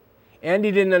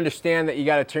didn't understand that you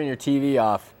got to turn your TV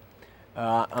off.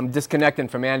 I'm disconnecting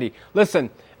from Andy. Listen,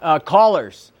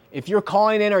 callers, if you're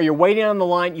calling in or you're waiting on the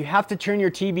line, you have to turn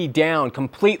your TV down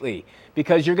completely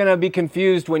because you're going to be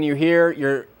confused when you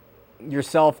hear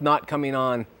yourself not coming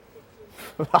on.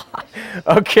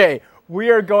 Okay,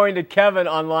 we are going to Kevin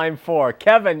on line 4.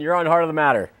 Kevin, you're on Heart of the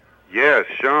Matter. Yes,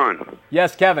 Sean.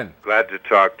 Yes, Kevin. Glad to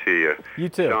talk to you. You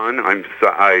too. Sean,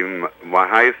 my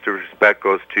highest respect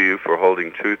goes to you for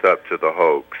holding truth up to the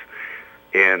hoax.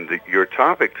 And your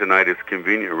topic tonight is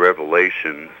convenient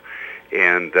revelations.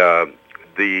 And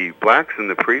the blacks in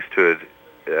the priesthood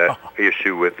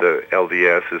issue with the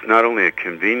LDS is not only a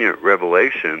convenient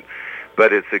revelation,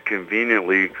 but it's a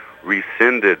conveniently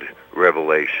rescinded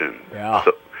revelation. Yeah.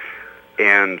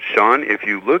 And Sean, if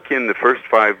you look in the first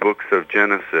 5 books of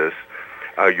Genesis,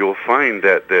 you'll find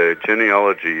that the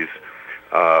genealogies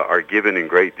are given in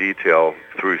great detail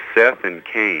through Seth and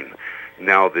Cain.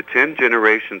 Now, the 10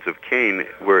 generations of Cain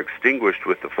were extinguished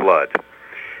with the flood.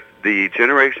 The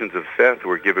generations of Seth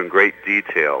were given great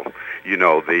detail.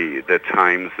 The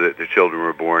times that the children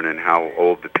were born and how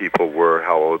old the people were,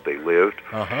 how old they lived.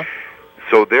 Uh-huh.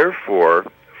 So therefore,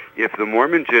 if the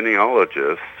Mormon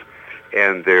genealogists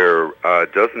and their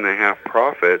 12.5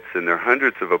 prophets and their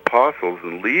hundreds of apostles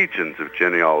and legions of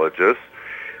genealogists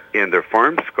and their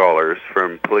farm scholars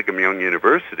from Brigham Young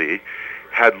University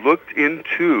had looked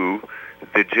into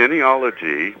the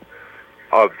genealogy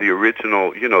of the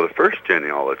original, the first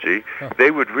genealogy,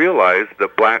 they would realize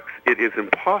that blacks, it is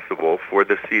impossible for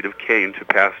the seed of Cain to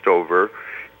pass over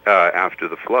after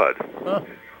the flood. Huh.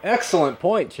 Excellent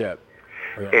point, Chip.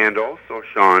 And also,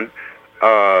 Sean,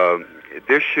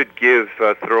 this should give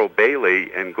Thurl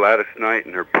Bailey and Gladys Knight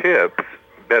and her pips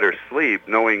better sleep,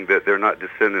 knowing that they're not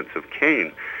descendants of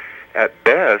Cain. At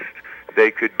best,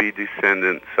 they could be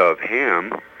descendants of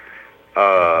Ham,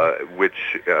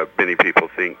 which many people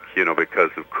think,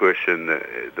 because of Cush and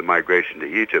the migration to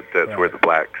Egypt, that's where the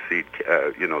black seed,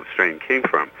 strain came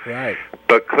from. Right.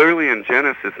 But clearly in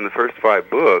Genesis, in the first 5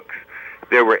 books,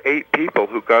 there were 8 people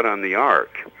who got on the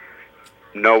ark.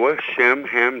 Noah, Shem,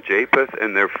 Ham, Japheth,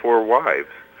 and their 4 wives.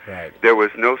 Right. There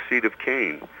was no seed of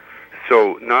Cain.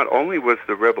 So not only was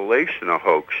the revelation a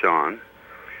hoax, Sean,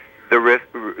 the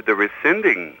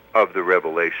rescinding of the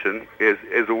revelation is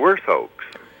a worse hoax.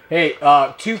 Hey,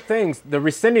 2 things. The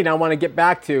rescinding I want to get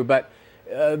back to, but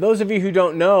those of you who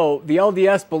don't know, the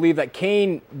LDS believe that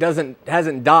Cain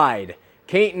hasn't died.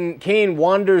 Cain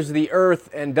wanders the earth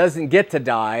and doesn't get to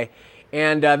die.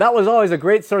 And that was always a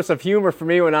great source of humor for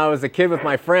me when I was a kid with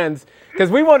my friends, because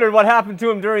we wondered what happened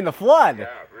to him during the flood. Yeah,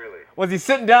 really. Was he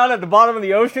sitting down at the bottom of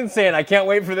the ocean saying, "I can't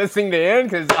wait for this thing to end"?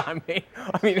 Because I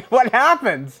mean, what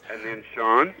happens? And then,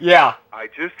 Sean, Yeah. I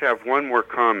just have one more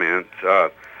comment.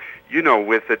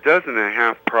 With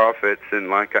 12.5 prophets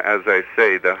and, as I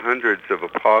say, the hundreds of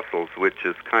apostles, which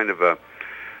is kind of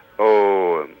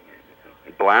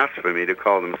blasphemy to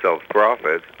call themselves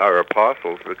prophets or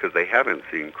apostles because they haven't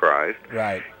seen Christ.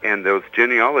 Right. And those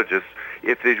genealogists,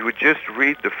 if they would just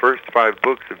read the first 5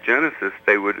 books of Genesis,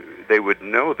 they would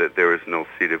know that there is no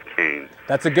seed of Cain.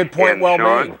 That's a good point. And well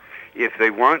Sean, made. if they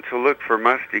want to look for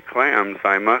musty clams,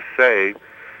 I must say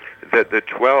that the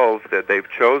 12 that they've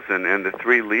chosen and the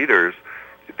 3 leaders,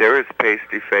 they're as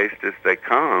pasty-faced as they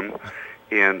come.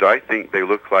 And I think they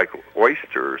look like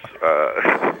oysters,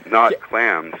 not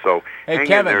clams. So hang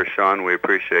Kevin, in there, Sean. We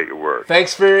appreciate your work.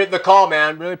 Thanks for the call,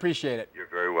 man. Really appreciate it. You're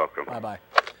very welcome. Bye-bye.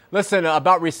 Listen,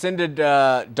 about rescinded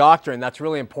doctrine, that's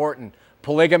really important.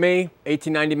 Polygamy,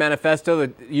 1890 Manifesto,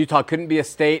 that Utah couldn't be a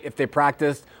state if they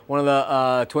practiced one of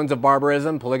the twins of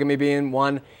barbarism, polygamy being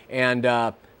one, and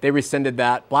They rescinded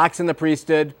that. Blacks in the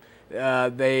priesthood.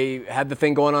 They had the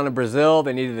thing going on in Brazil.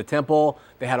 They needed a temple.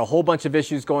 They had a whole bunch of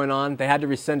issues going on. They had to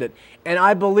rescind it. And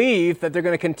I believe that they're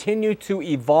going to continue to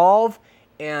evolve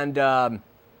and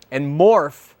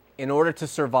morph in order to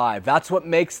survive. That's what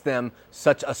makes them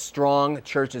such a strong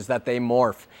church, is that they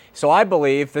morph. So I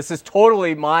believe, this is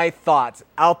totally my thoughts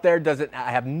out there,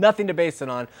 I have nothing to base it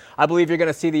on. I believe you're going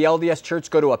to see the LDS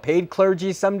Church go to a paid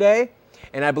clergy someday.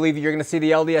 And I believe you're going to see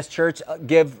the LDS Church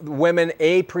give women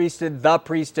a priesthood, the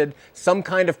priesthood, some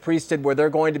kind of priesthood where they're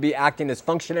going to be acting as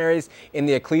functionaries in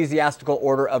the ecclesiastical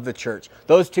order of the church.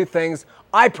 Those two things,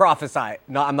 I prophesy.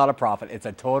 No, I'm not a prophet. It's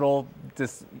a total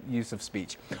disuse of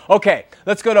speech. Okay,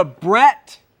 let's go to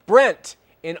Brent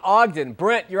in Ogden.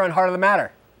 Brent, you're on Heart of the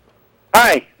Matter.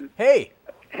 Hi. Hey.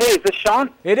 Hey, is this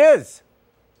Sean? It is.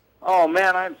 Oh,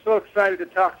 man, I'm so excited to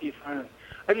talk to you finally.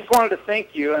 I just wanted to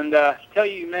thank you and tell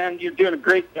you, man, you're doing a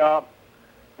great job,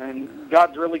 and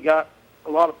God's really got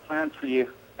a lot of plans for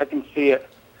you. I can see it.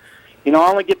 You know, I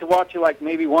only get to watch you like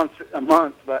maybe once a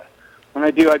month, but when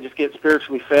I do, I just get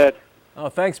spiritually fed. Oh,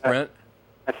 thanks, Brent.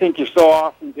 I think you're so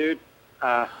awesome, dude.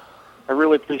 I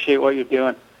really appreciate what you're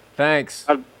doing. Thanks.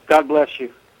 God bless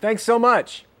you. Thanks so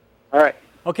much. All right.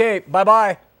 Okay,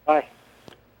 bye-bye. Bye.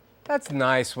 That's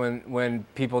nice when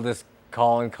people just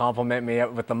call and compliment me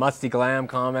with the musty glam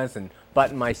comments and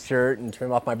button my shirt and trim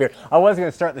off my beard. I was going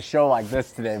to start the show like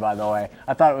this today, by the way.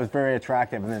 I thought it was very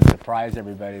attractive and then surprise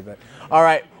everybody. But all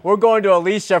right, we're going to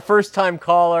Alicia, first-time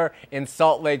caller in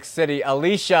Salt Lake City.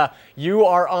 Alicia, you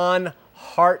are on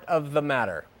Heart of the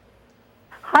Matter.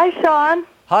 Hi, Sean.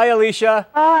 Hi, Alicia.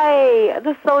 Hi,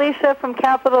 this is Alicia from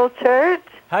Capital Church.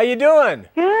 How you doing?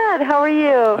 Good. How are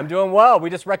you? I'm doing well. We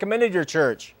just recommended your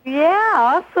church.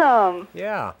 Yeah, awesome.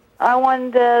 Yeah. I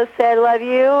wanted to say I love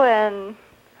you, and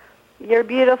you're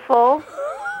beautiful.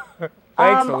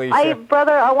 Thanks, Alicia.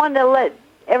 Brother, I wanted to let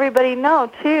everybody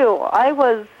know, too. I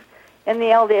was in the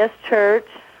LDS church,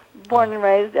 born and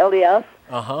raised LDS.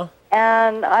 Uh-huh.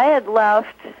 And I had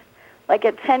left, like,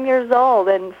 at 10 years old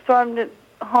and stormed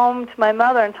home to my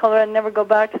mother and told her I'd never go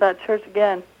back to that church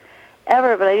again,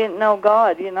 ever. But I didn't know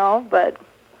God, you know, but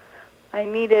I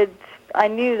knew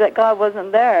that God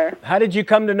wasn't there. How did you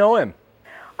come to know him?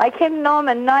 I came to know him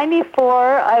in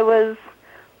 94. I was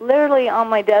literally on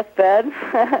my deathbed.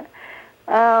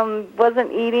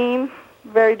 Wasn't eating,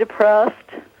 very depressed.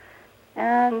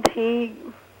 And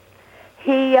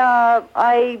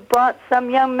I brought some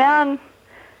young man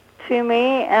to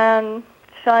me and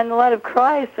shined the light of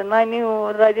Christ, and I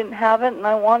knew that I didn't have it, and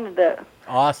I wanted it.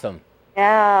 Awesome.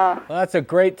 Yeah. Well, that's a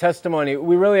great testimony.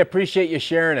 We really appreciate you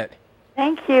sharing it.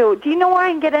 Thank you. Do you know where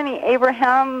I can get any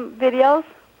Abraham videos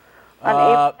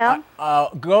on Abraham?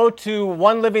 Go to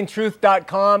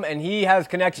onelivingtruth.com, and he has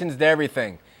connections to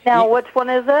everything. Now, which one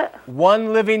is it?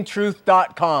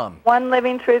 onelivingtruth.com.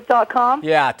 onelivingtruth.com?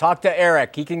 Yeah, talk to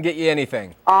Eric. He can get you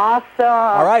anything. Awesome.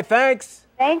 All right, thanks.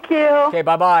 Thank you. Okay,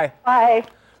 bye-bye. Bye.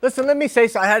 Listen, let me say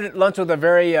so. I had lunch with a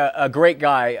very a great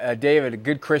guy, David, a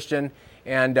good Christian,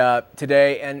 and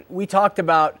today, and we talked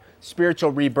about spiritual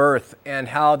rebirth and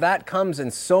how that comes in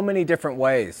so many different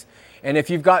ways. And if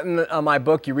you've gotten my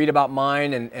book, you read about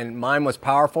mine, and mine was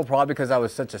powerful, probably because I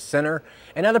was such a sinner.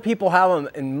 And other people have them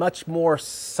in much more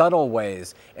subtle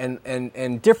ways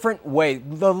and different ways.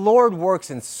 The Lord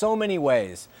works in so many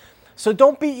ways. So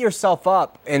don't beat yourself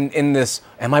up in this,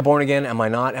 am I born again? Am I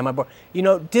not? Am I born? You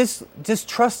know, just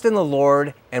trust in the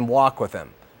Lord and walk with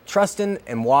him. Trust in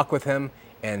and walk with him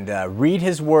and read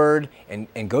his word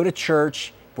and go to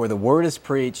church where the word is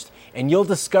preached, and you'll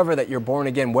discover that you're born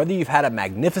again, whether you've had a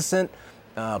magnificent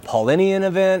Paulinian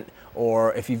event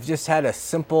or if you've just had a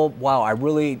simple, wow, I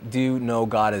really do know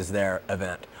God is there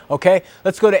event. Okay,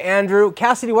 let's go to Andrew.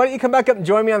 Cassidy, why don't you come back up and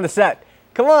join me on the set?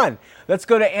 Come on. Let's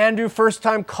go to Andrew,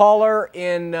 first-time caller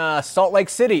in Salt Lake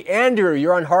City. Andrew,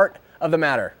 you're on Heart of the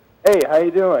Matter. Hey, how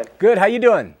you doing? Good. How you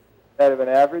doing? Better than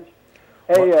average.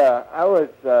 Hey, I was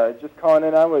just calling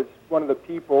in. I was one of the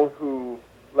people who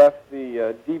left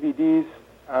the DVDs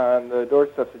on the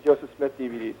doorsteps, the Joseph Smith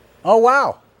DVDs. Oh,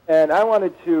 wow. And I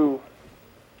wanted to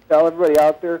tell everybody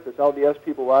out there, if there's LDS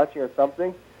people watching or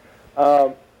something,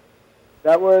 that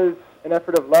was an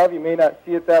effort of love. You may not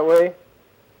see it that way,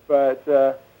 but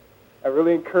I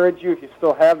really encourage you, if you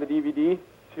still have the DVD,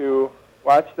 to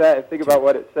watch that and think about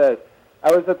what it says.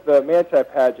 I was at the Manti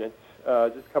pageant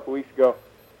just a couple weeks ago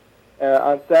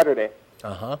on Saturday,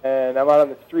 and I'm out on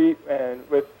the street and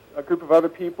with a group of other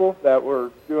people that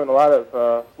were doing a lot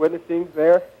of witnessing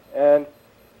there, and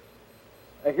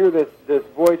I hear this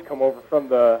voice come over from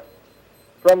the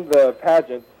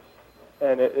pageant,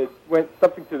 and it went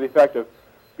something to the effect of,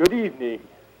 "Good evening.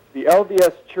 The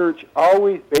LDS Church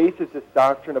always bases its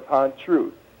doctrine upon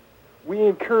truth. We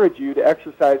encourage you to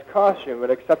exercise caution when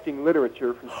accepting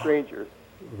literature from strangers.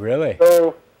 Really?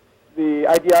 So the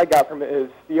idea I got from it is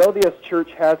the LDS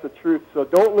Church has the truth, so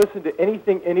don't listen to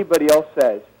anything anybody else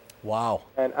says. Wow.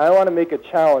 And I want to make a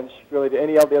challenge, really, to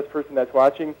any LDS person that's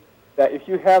watching, that if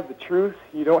you have the truth,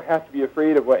 you don't have to be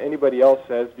afraid of what anybody else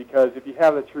says, because if you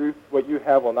have the truth, what you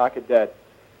have will knock it dead.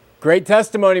 Great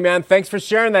testimony, man. Thanks for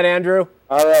sharing that, Andrew.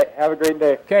 All right. Have a great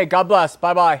day. Okay, God bless.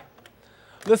 Bye-bye.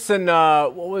 Listen,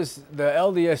 what was the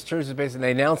LDS Church is basically,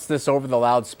 they announced this over the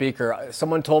loudspeaker.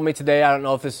 Someone told me today, I don't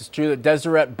know if this is true, that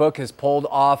Deseret Book has pulled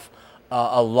off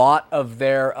a lot of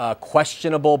their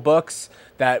questionable books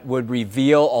that would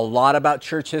reveal a lot about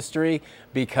church history,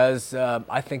 because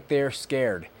I think they're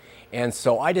scared. And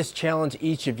so I just challenge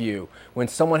each of you, when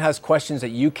someone has questions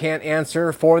that you can't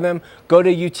answer for them, go to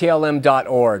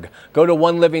utlm.org, go to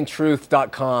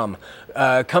onelivingtruth.com,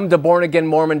 come to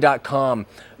bornagainmormon.com.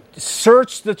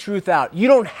 Search the truth out. You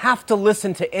don't have to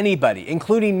listen to anybody,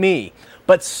 including me,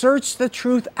 but search the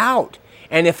truth out.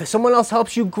 And if someone else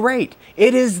helps you, great.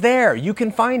 It is there. You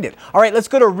can find it. All right, let's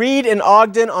go to Reed in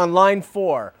Ogden on line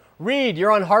 4. Reed,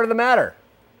 you're on Heart of the Matter.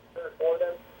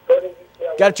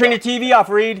 Got to turn your TV off,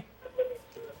 Reed.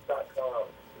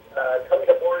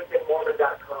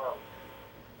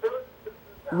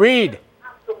 Reed.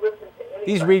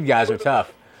 These Reed guys are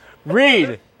tough.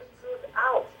 Reed.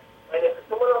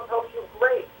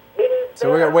 So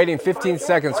we're waiting 15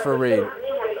 seconds for Reed.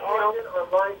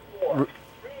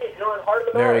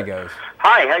 There he goes.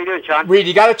 Hi, how you doing, Sean? Reed,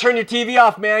 you got to turn your TV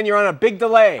off, man. You're on a big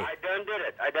delay. I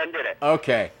done did it.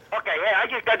 Okay. Okay, hey, I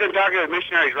just got done talking to the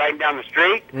missionaries riding down the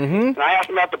street, Mm-hmm. and I asked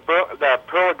them about the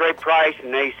Pearl of Great Price,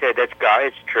 and they said, that's God,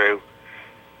 it's true.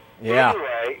 Yeah.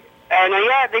 Anyway, and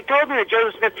they told me that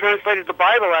Joseph Smith translated the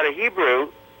Bible out of Hebrew,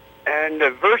 and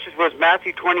the verses was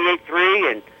Matthew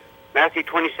 28:3 and Matthew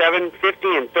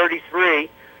 27:50 and 33.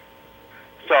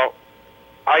 So,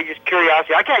 I just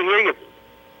curiosity. I can't hear you.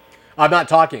 I'm not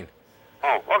talking.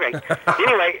 Oh, okay.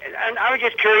 Anyway, and I was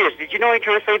just curious. Did you know he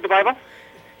translated the Bible?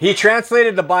 He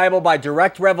translated the Bible by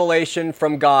direct revelation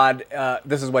from God.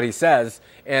 This is what he says,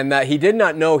 and that he did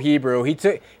not know Hebrew. He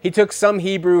took some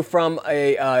Hebrew from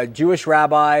a Jewish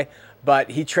rabbi,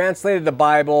 but he translated the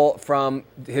Bible from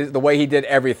the way he did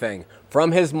everything,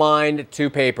 from his mind to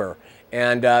paper,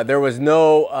 and there was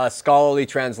no scholarly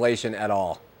translation at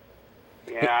all.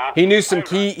 Yeah. He knew some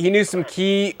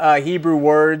key Hebrew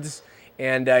words,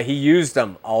 and he used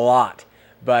them a lot.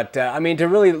 But, I mean, to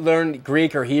really learn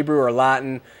Greek or Hebrew or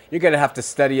Latin, you're going to have to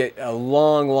study it a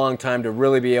long, long time to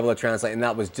really be able to translate, and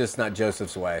that was just not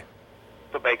Joseph's way.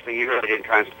 So basically, you really didn't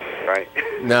translate, right?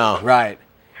 No, right.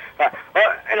 Well,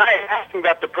 and I asked him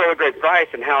about the Pearl of Great Price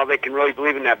and how they can really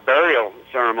believe in that burial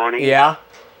ceremony. Yeah?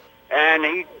 And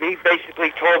he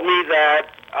basically told me that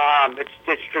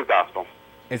it's true gospel.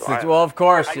 Well, of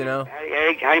course, you know.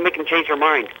 How you make them change their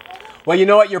mind? Well, you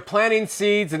know what? You're planting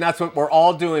seeds, and that's what we're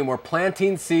all doing. We're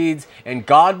planting seeds, and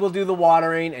God will do the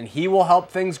watering, and He will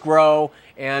help things grow,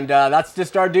 and that's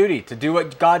just our duty, to do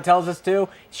what God tells us to,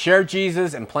 share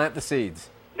Jesus, and plant the seeds.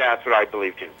 That's what I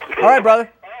believe in. All right,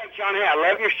 brother. All right, John, hey, I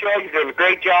love your show. You're doing a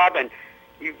great job, and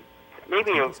you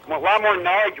maybe a lot more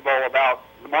knowledgeable about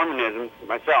Mormonism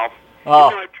myself. Oh.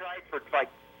 Even though I tried for like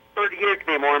 30 years to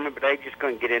be a Mormon, but I just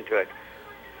couldn't get into it.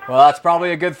 Well, that's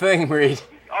probably a good thing, Reed.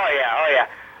 Oh, yeah.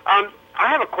 I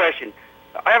have a question.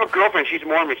 I have a girlfriend. She's a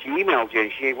Mormon. She emailed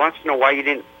you. She wants to know why you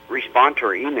didn't respond to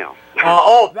her email.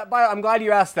 I'm glad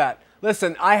you asked that.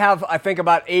 Listen, I have, I think,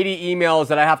 about 80 emails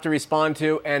that I have to respond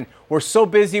to, and we're so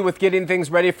busy with getting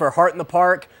things ready for Heart in the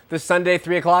Park this Sunday,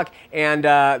 3 o'clock, and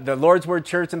the Lord's Word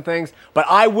Church and things, but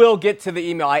I will get to the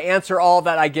email. I answer all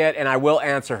that I get, and I will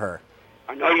answer her.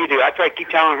 I know you do. That's why I keep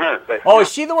telling her. But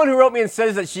is she the one who wrote me and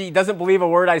says that she doesn't believe a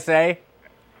word I say?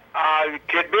 It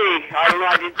could be. I don't know.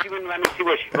 I didn't even let me see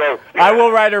what she wrote. I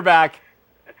will write her back.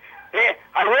 Yeah,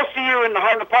 I will see you in the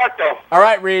Heart of the Park, though. All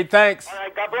right, Reed. Thanks. All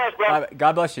right. God bless, bro. Bye.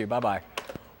 God bless you. Bye-bye.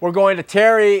 We're going to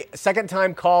Terry,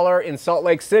 second-time caller in Salt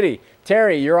Lake City.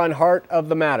 Terry, you're on Heart of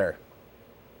the Matter.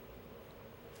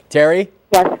 Terry?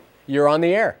 Yes. You're on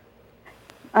the air.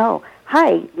 Oh,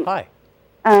 hi. Hi.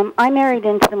 I married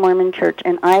into the Mormon Church,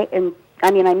 and I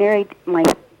married my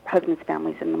husband's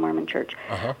family's in the Mormon Church,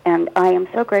 and I am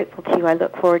so grateful to you. I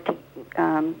look forward to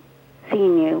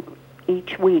seeing you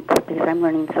each week because I'm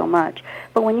learning so much.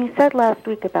 But when you said last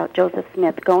week about Joseph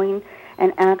Smith going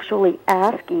and actually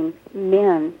asking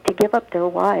men to give up their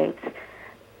wives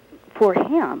for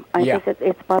him, I think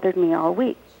it's bothered me all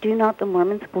week. Do not the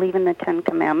Mormons believe in the Ten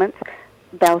Commandments?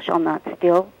 Thou shalt not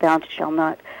steal, thou shalt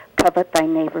not covet thy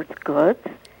neighbor's goods.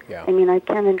 Yeah. I mean, I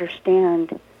can't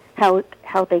understand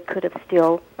how they could have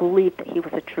still believed that he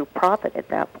was a true prophet at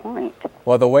that point.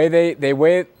 Well, the way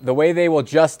they will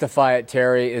justify it,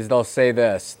 Terry, is they'll say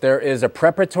this: there is a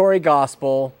preparatory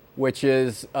gospel, which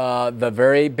is the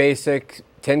very basic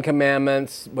Ten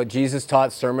Commandments, what Jesus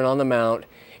taught, Sermon on the Mount.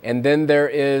 And then there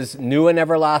is new and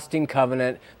everlasting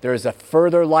covenant. There is a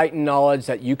further light and knowledge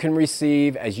that you can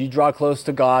receive as you draw close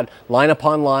to God, line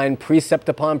upon line, precept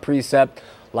upon precept,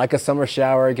 like a summer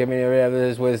shower, giving every other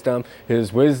his wisdom.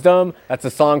 His wisdom. That's a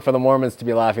song for the Mormons to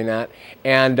be laughing at.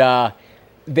 And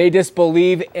they just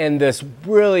believe in this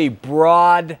really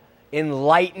broad,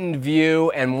 enlightened view,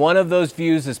 and one of those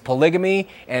views is polygamy.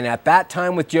 And at that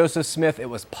time with Joseph Smith, it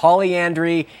was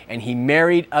polyandry, and he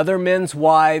married other men's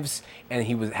wives, and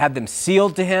he had them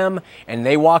sealed to him, and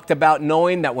they walked about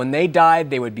knowing that when they died,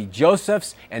 they would be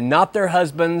Joseph's and not their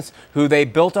husbands, who they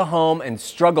built a home and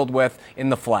struggled with in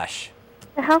the flesh.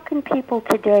 How can people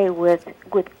today with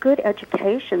good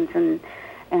educations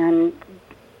and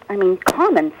I mean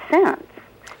common sense,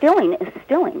 stealing is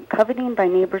stealing, coveting thy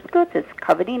neighbor's goods is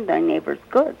coveting thy neighbor's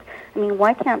goods. I mean,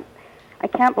 I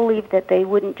can't believe that they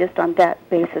wouldn't just on that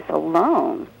basis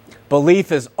alone.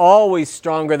 Belief is always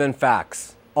stronger than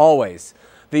facts. Always.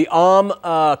 The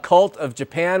cult of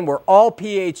Japan were all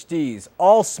PhDs,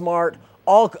 all smart,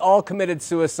 all committed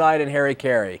suicide and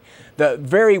hara-kiri. The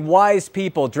very wise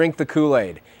people drink the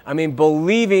Kool-Aid. I mean,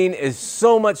 believing is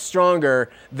so much stronger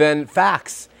than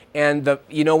facts. And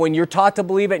when you're taught to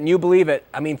believe it and you believe it,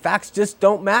 I mean, facts just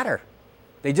don't matter.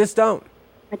 They just don't.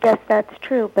 I guess that's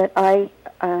true, but I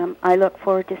look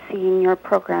forward to seeing your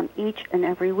program each and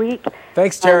every week.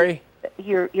 Thanks, Terry.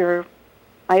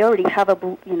 I already have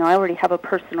a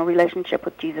personal relationship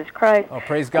with Jesus Christ. Oh,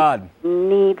 praise God. I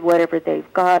need whatever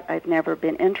they've got. I've never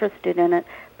been interested in it,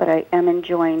 but I am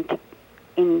enjoying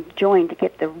to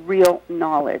get the real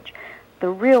knowledge, the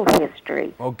real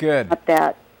history. Oh, good. Not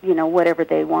that, whatever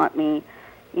they want me,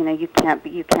 you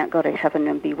can't go to heaven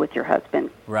and be with your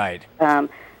husband. Right.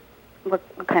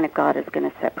 What kind of God is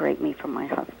going to separate me from my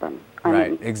husband?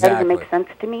 Right, exactly. That doesn't make sense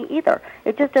to me either.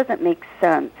 It just doesn't make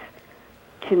sense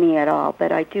to me at all,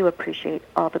 but I do appreciate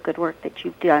all the good work that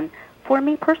you've done for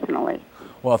me personally.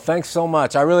 Well, thanks so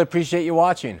much. I really appreciate you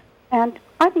watching. And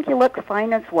I think you look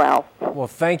fine as well. Well,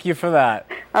 thank you for that.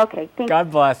 Okay, thank you.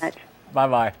 God bless. So much.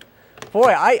 Bye-bye.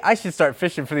 Boy, I should start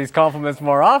fishing for these compliments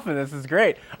more often. This is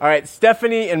great. All right,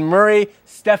 Stephanie and Murray.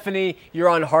 Stephanie, you're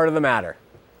on Heart of the Matter.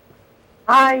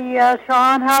 Hi,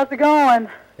 Sean. How's it going?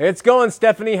 It's going,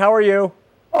 Stephanie. How are you?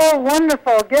 Oh,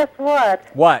 wonderful. Guess what?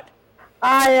 What?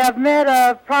 I have met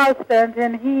a Protestant,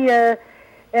 and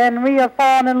and we have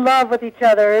fallen in love with each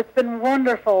other. It's been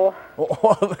wonderful.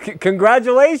 Oh,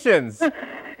 congratulations.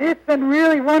 It's been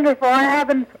really wonderful. I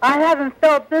haven't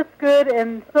felt this good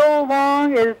in so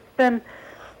long. It's been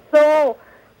so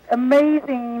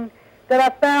amazing that I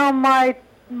found my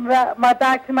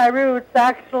back to my roots.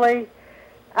 Actually,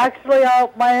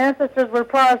 my ancestors were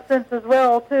Protestants as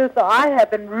well too. So I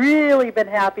have really been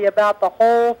happy about the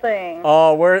whole thing.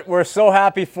 Oh, we're so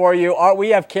happy for you. We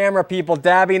have camera people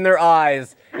dabbing their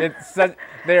eyes.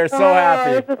 They are so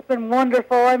happy. It's just been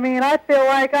wonderful. I mean, I feel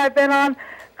like I've been on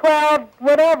cloud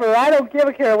whatever. I don't give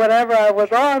a care whatever I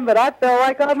was on, but I feel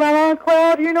like I'm on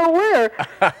cloud where.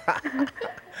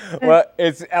 Well,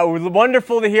 it's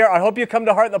wonderful to hear. I hope you come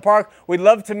to Heart in the Park. We'd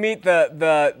love to meet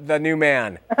the new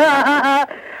man.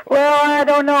 Well, I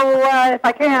don't know if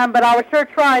I can, but I will sure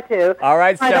try to. All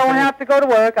right, Stephanie. I don't have to go to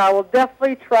work. I will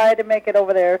definitely try to make it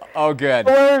over there. Oh, good.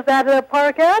 Where is that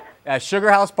park at? At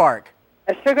Sugar House Park.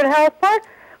 At Sugar House Park?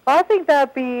 Well, I think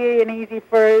that'd be an easy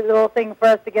little thing for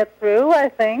us to get through, I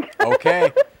think.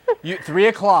 Okay. 3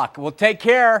 o'clock. Well, take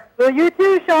care. Well, you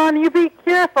too, Sean. You be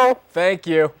careful. Thank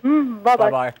you. Bye-bye.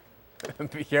 Bye-bye.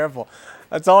 Be careful.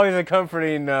 That's always a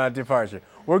comforting departure.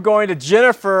 We're going to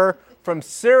Jennifer from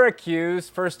Syracuse,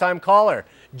 first-time caller.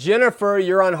 Jennifer,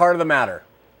 you're on Heart of the Matter.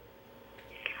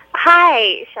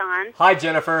 Hi, Sean. Hi,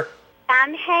 Jennifer.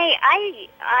 Hey,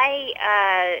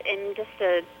 I am just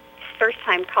a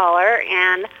first-time caller,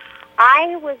 and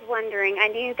I was wondering, I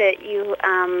knew that you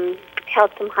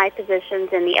held some high positions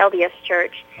in the LDS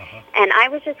Church, and I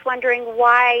was just wondering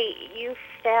why you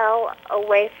fell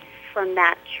away from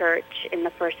that church in the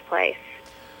first place.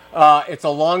 It's a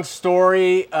long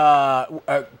story.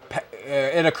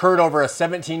 It occurred over a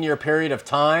 17-year period of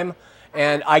time,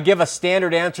 and I give a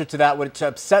standard answer to that, which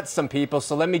upsets some people,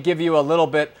 so let me give you a little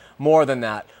bit more than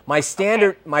that. My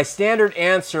standard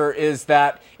answer is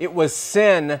that it was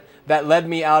sin that led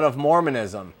me out of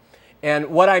Mormonism.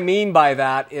 And what I mean by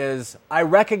that is I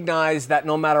recognize that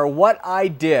no matter what I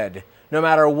did, no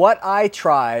matter what I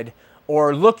tried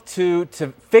or looked to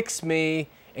fix me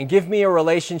and give me a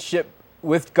relationship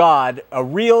with God, a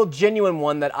real, genuine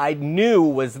one that I knew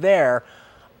was there,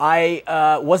 I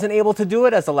wasn't able to do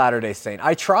it as a Latter-day Saint.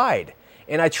 I tried,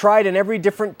 and I tried in every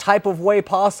different type of way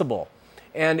possible,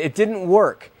 and it didn't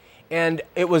work. And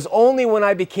it was only when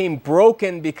I became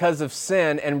broken because of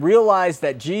sin and realized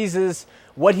that Jesus,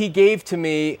 what he gave to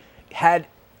me, had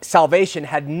salvation,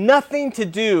 had nothing to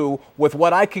do with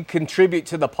what I could contribute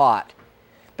to the pot.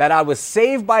 That I was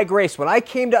saved by grace. When I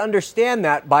came to understand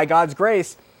that by God's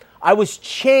grace, I was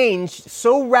changed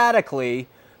so radically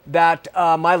that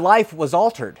my life was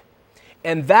altered.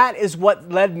 And that is what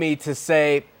led me to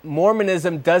say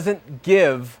Mormonism doesn't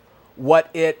give what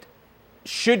it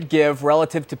should give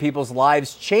relative to people's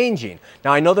lives changing.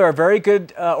 Now, I know they're a very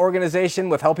good organization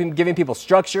with giving people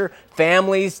structure,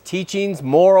 families, teachings,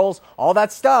 morals, all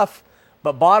that stuff.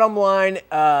 But bottom line,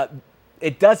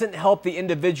 it doesn't help the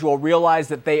individual realize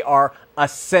that they are a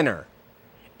sinner.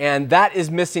 And that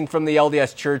is missing from the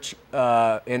LDS Church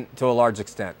to a large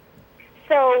extent.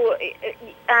 So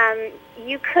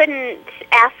you couldn't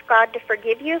ask God to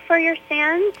forgive you for your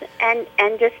sins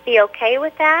and just be okay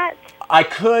with that? I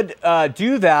could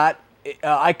do that.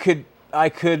 I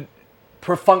could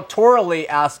perfunctorily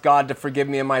ask God to forgive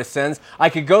me of my sins. I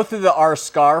could go through the R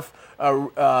scarf,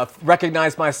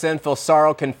 recognize my sin, feel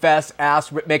sorrow, confess,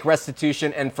 ask, make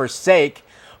restitution, and forsake.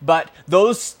 But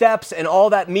those steps and all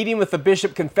that meeting with the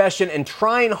bishop, confession, and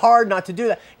trying hard not to do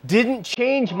that didn't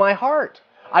change my heart.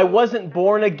 I wasn't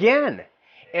born again.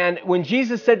 And when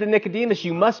Jesus said to Nicodemus,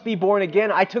 you must be born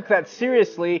again, I took that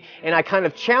seriously, and I kind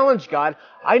of challenged God.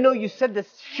 I know you said this,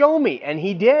 show me. And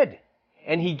he did.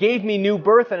 And he gave me new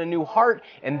birth and a new heart.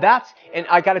 And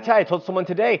I got to tell you, I told someone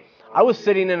today, I was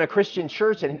sitting in a Christian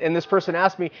church, and this person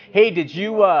asked me, hey, did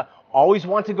you always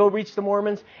want to go reach the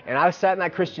Mormons? And I sat in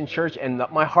that Christian church, and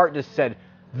my heart just said,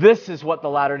 this is what the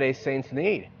Latter-day Saints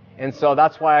need. And so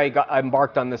that's why I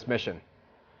embarked on this mission.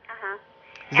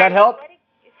 Does that help?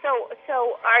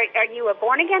 So are you a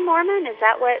born-again Mormon? Is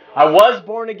that what? I was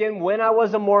born again when I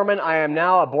was a Mormon. I am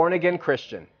now a born-again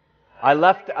Christian. I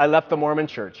left the Mormon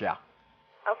church, yeah.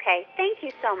 Okay, thank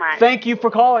you so much. Thank you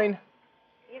for calling.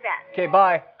 You bet. Okay,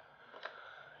 bye.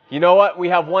 You know what? We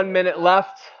have 1 minute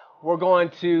left. We're going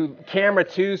to camera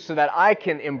 2 so that I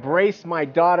can embrace my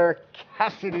daughter,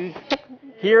 Cassidy,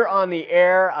 here on the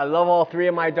air. I love all 3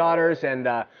 of my daughters, and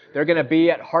they're going to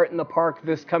be at Heart in the Park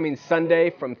this coming Sunday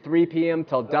from 3 p.m.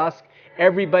 till dusk.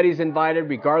 Everybody's invited,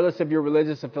 regardless of your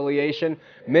religious affiliation.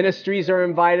 Ministries are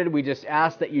invited. We just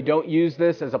ask that you don't use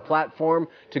this as a platform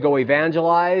to go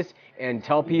evangelize and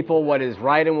tell people what is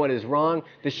right and what is wrong.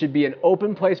 This should be an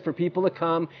open place for people to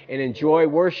come and enjoy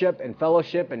worship and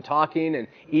fellowship and talking and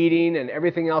eating and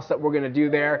everything else that we're going to do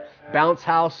there. Bounce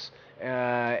house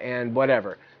and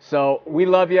whatever. So we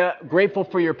love you. Grateful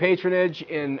for your patronage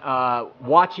in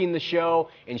watching the show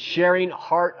and sharing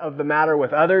Heart of the Matter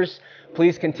with others.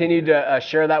 Please continue to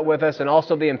share that with us. And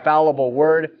also the Infallible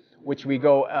Word, which we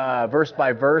go verse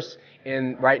by verse.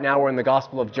 Right now we're in the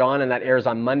Gospel of John, and that airs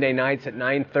on Monday nights at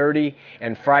 9:30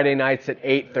 and Friday nights at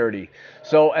 8:30.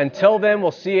 So until then,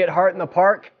 we'll see you at Heart in the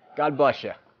Park. God bless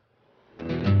you.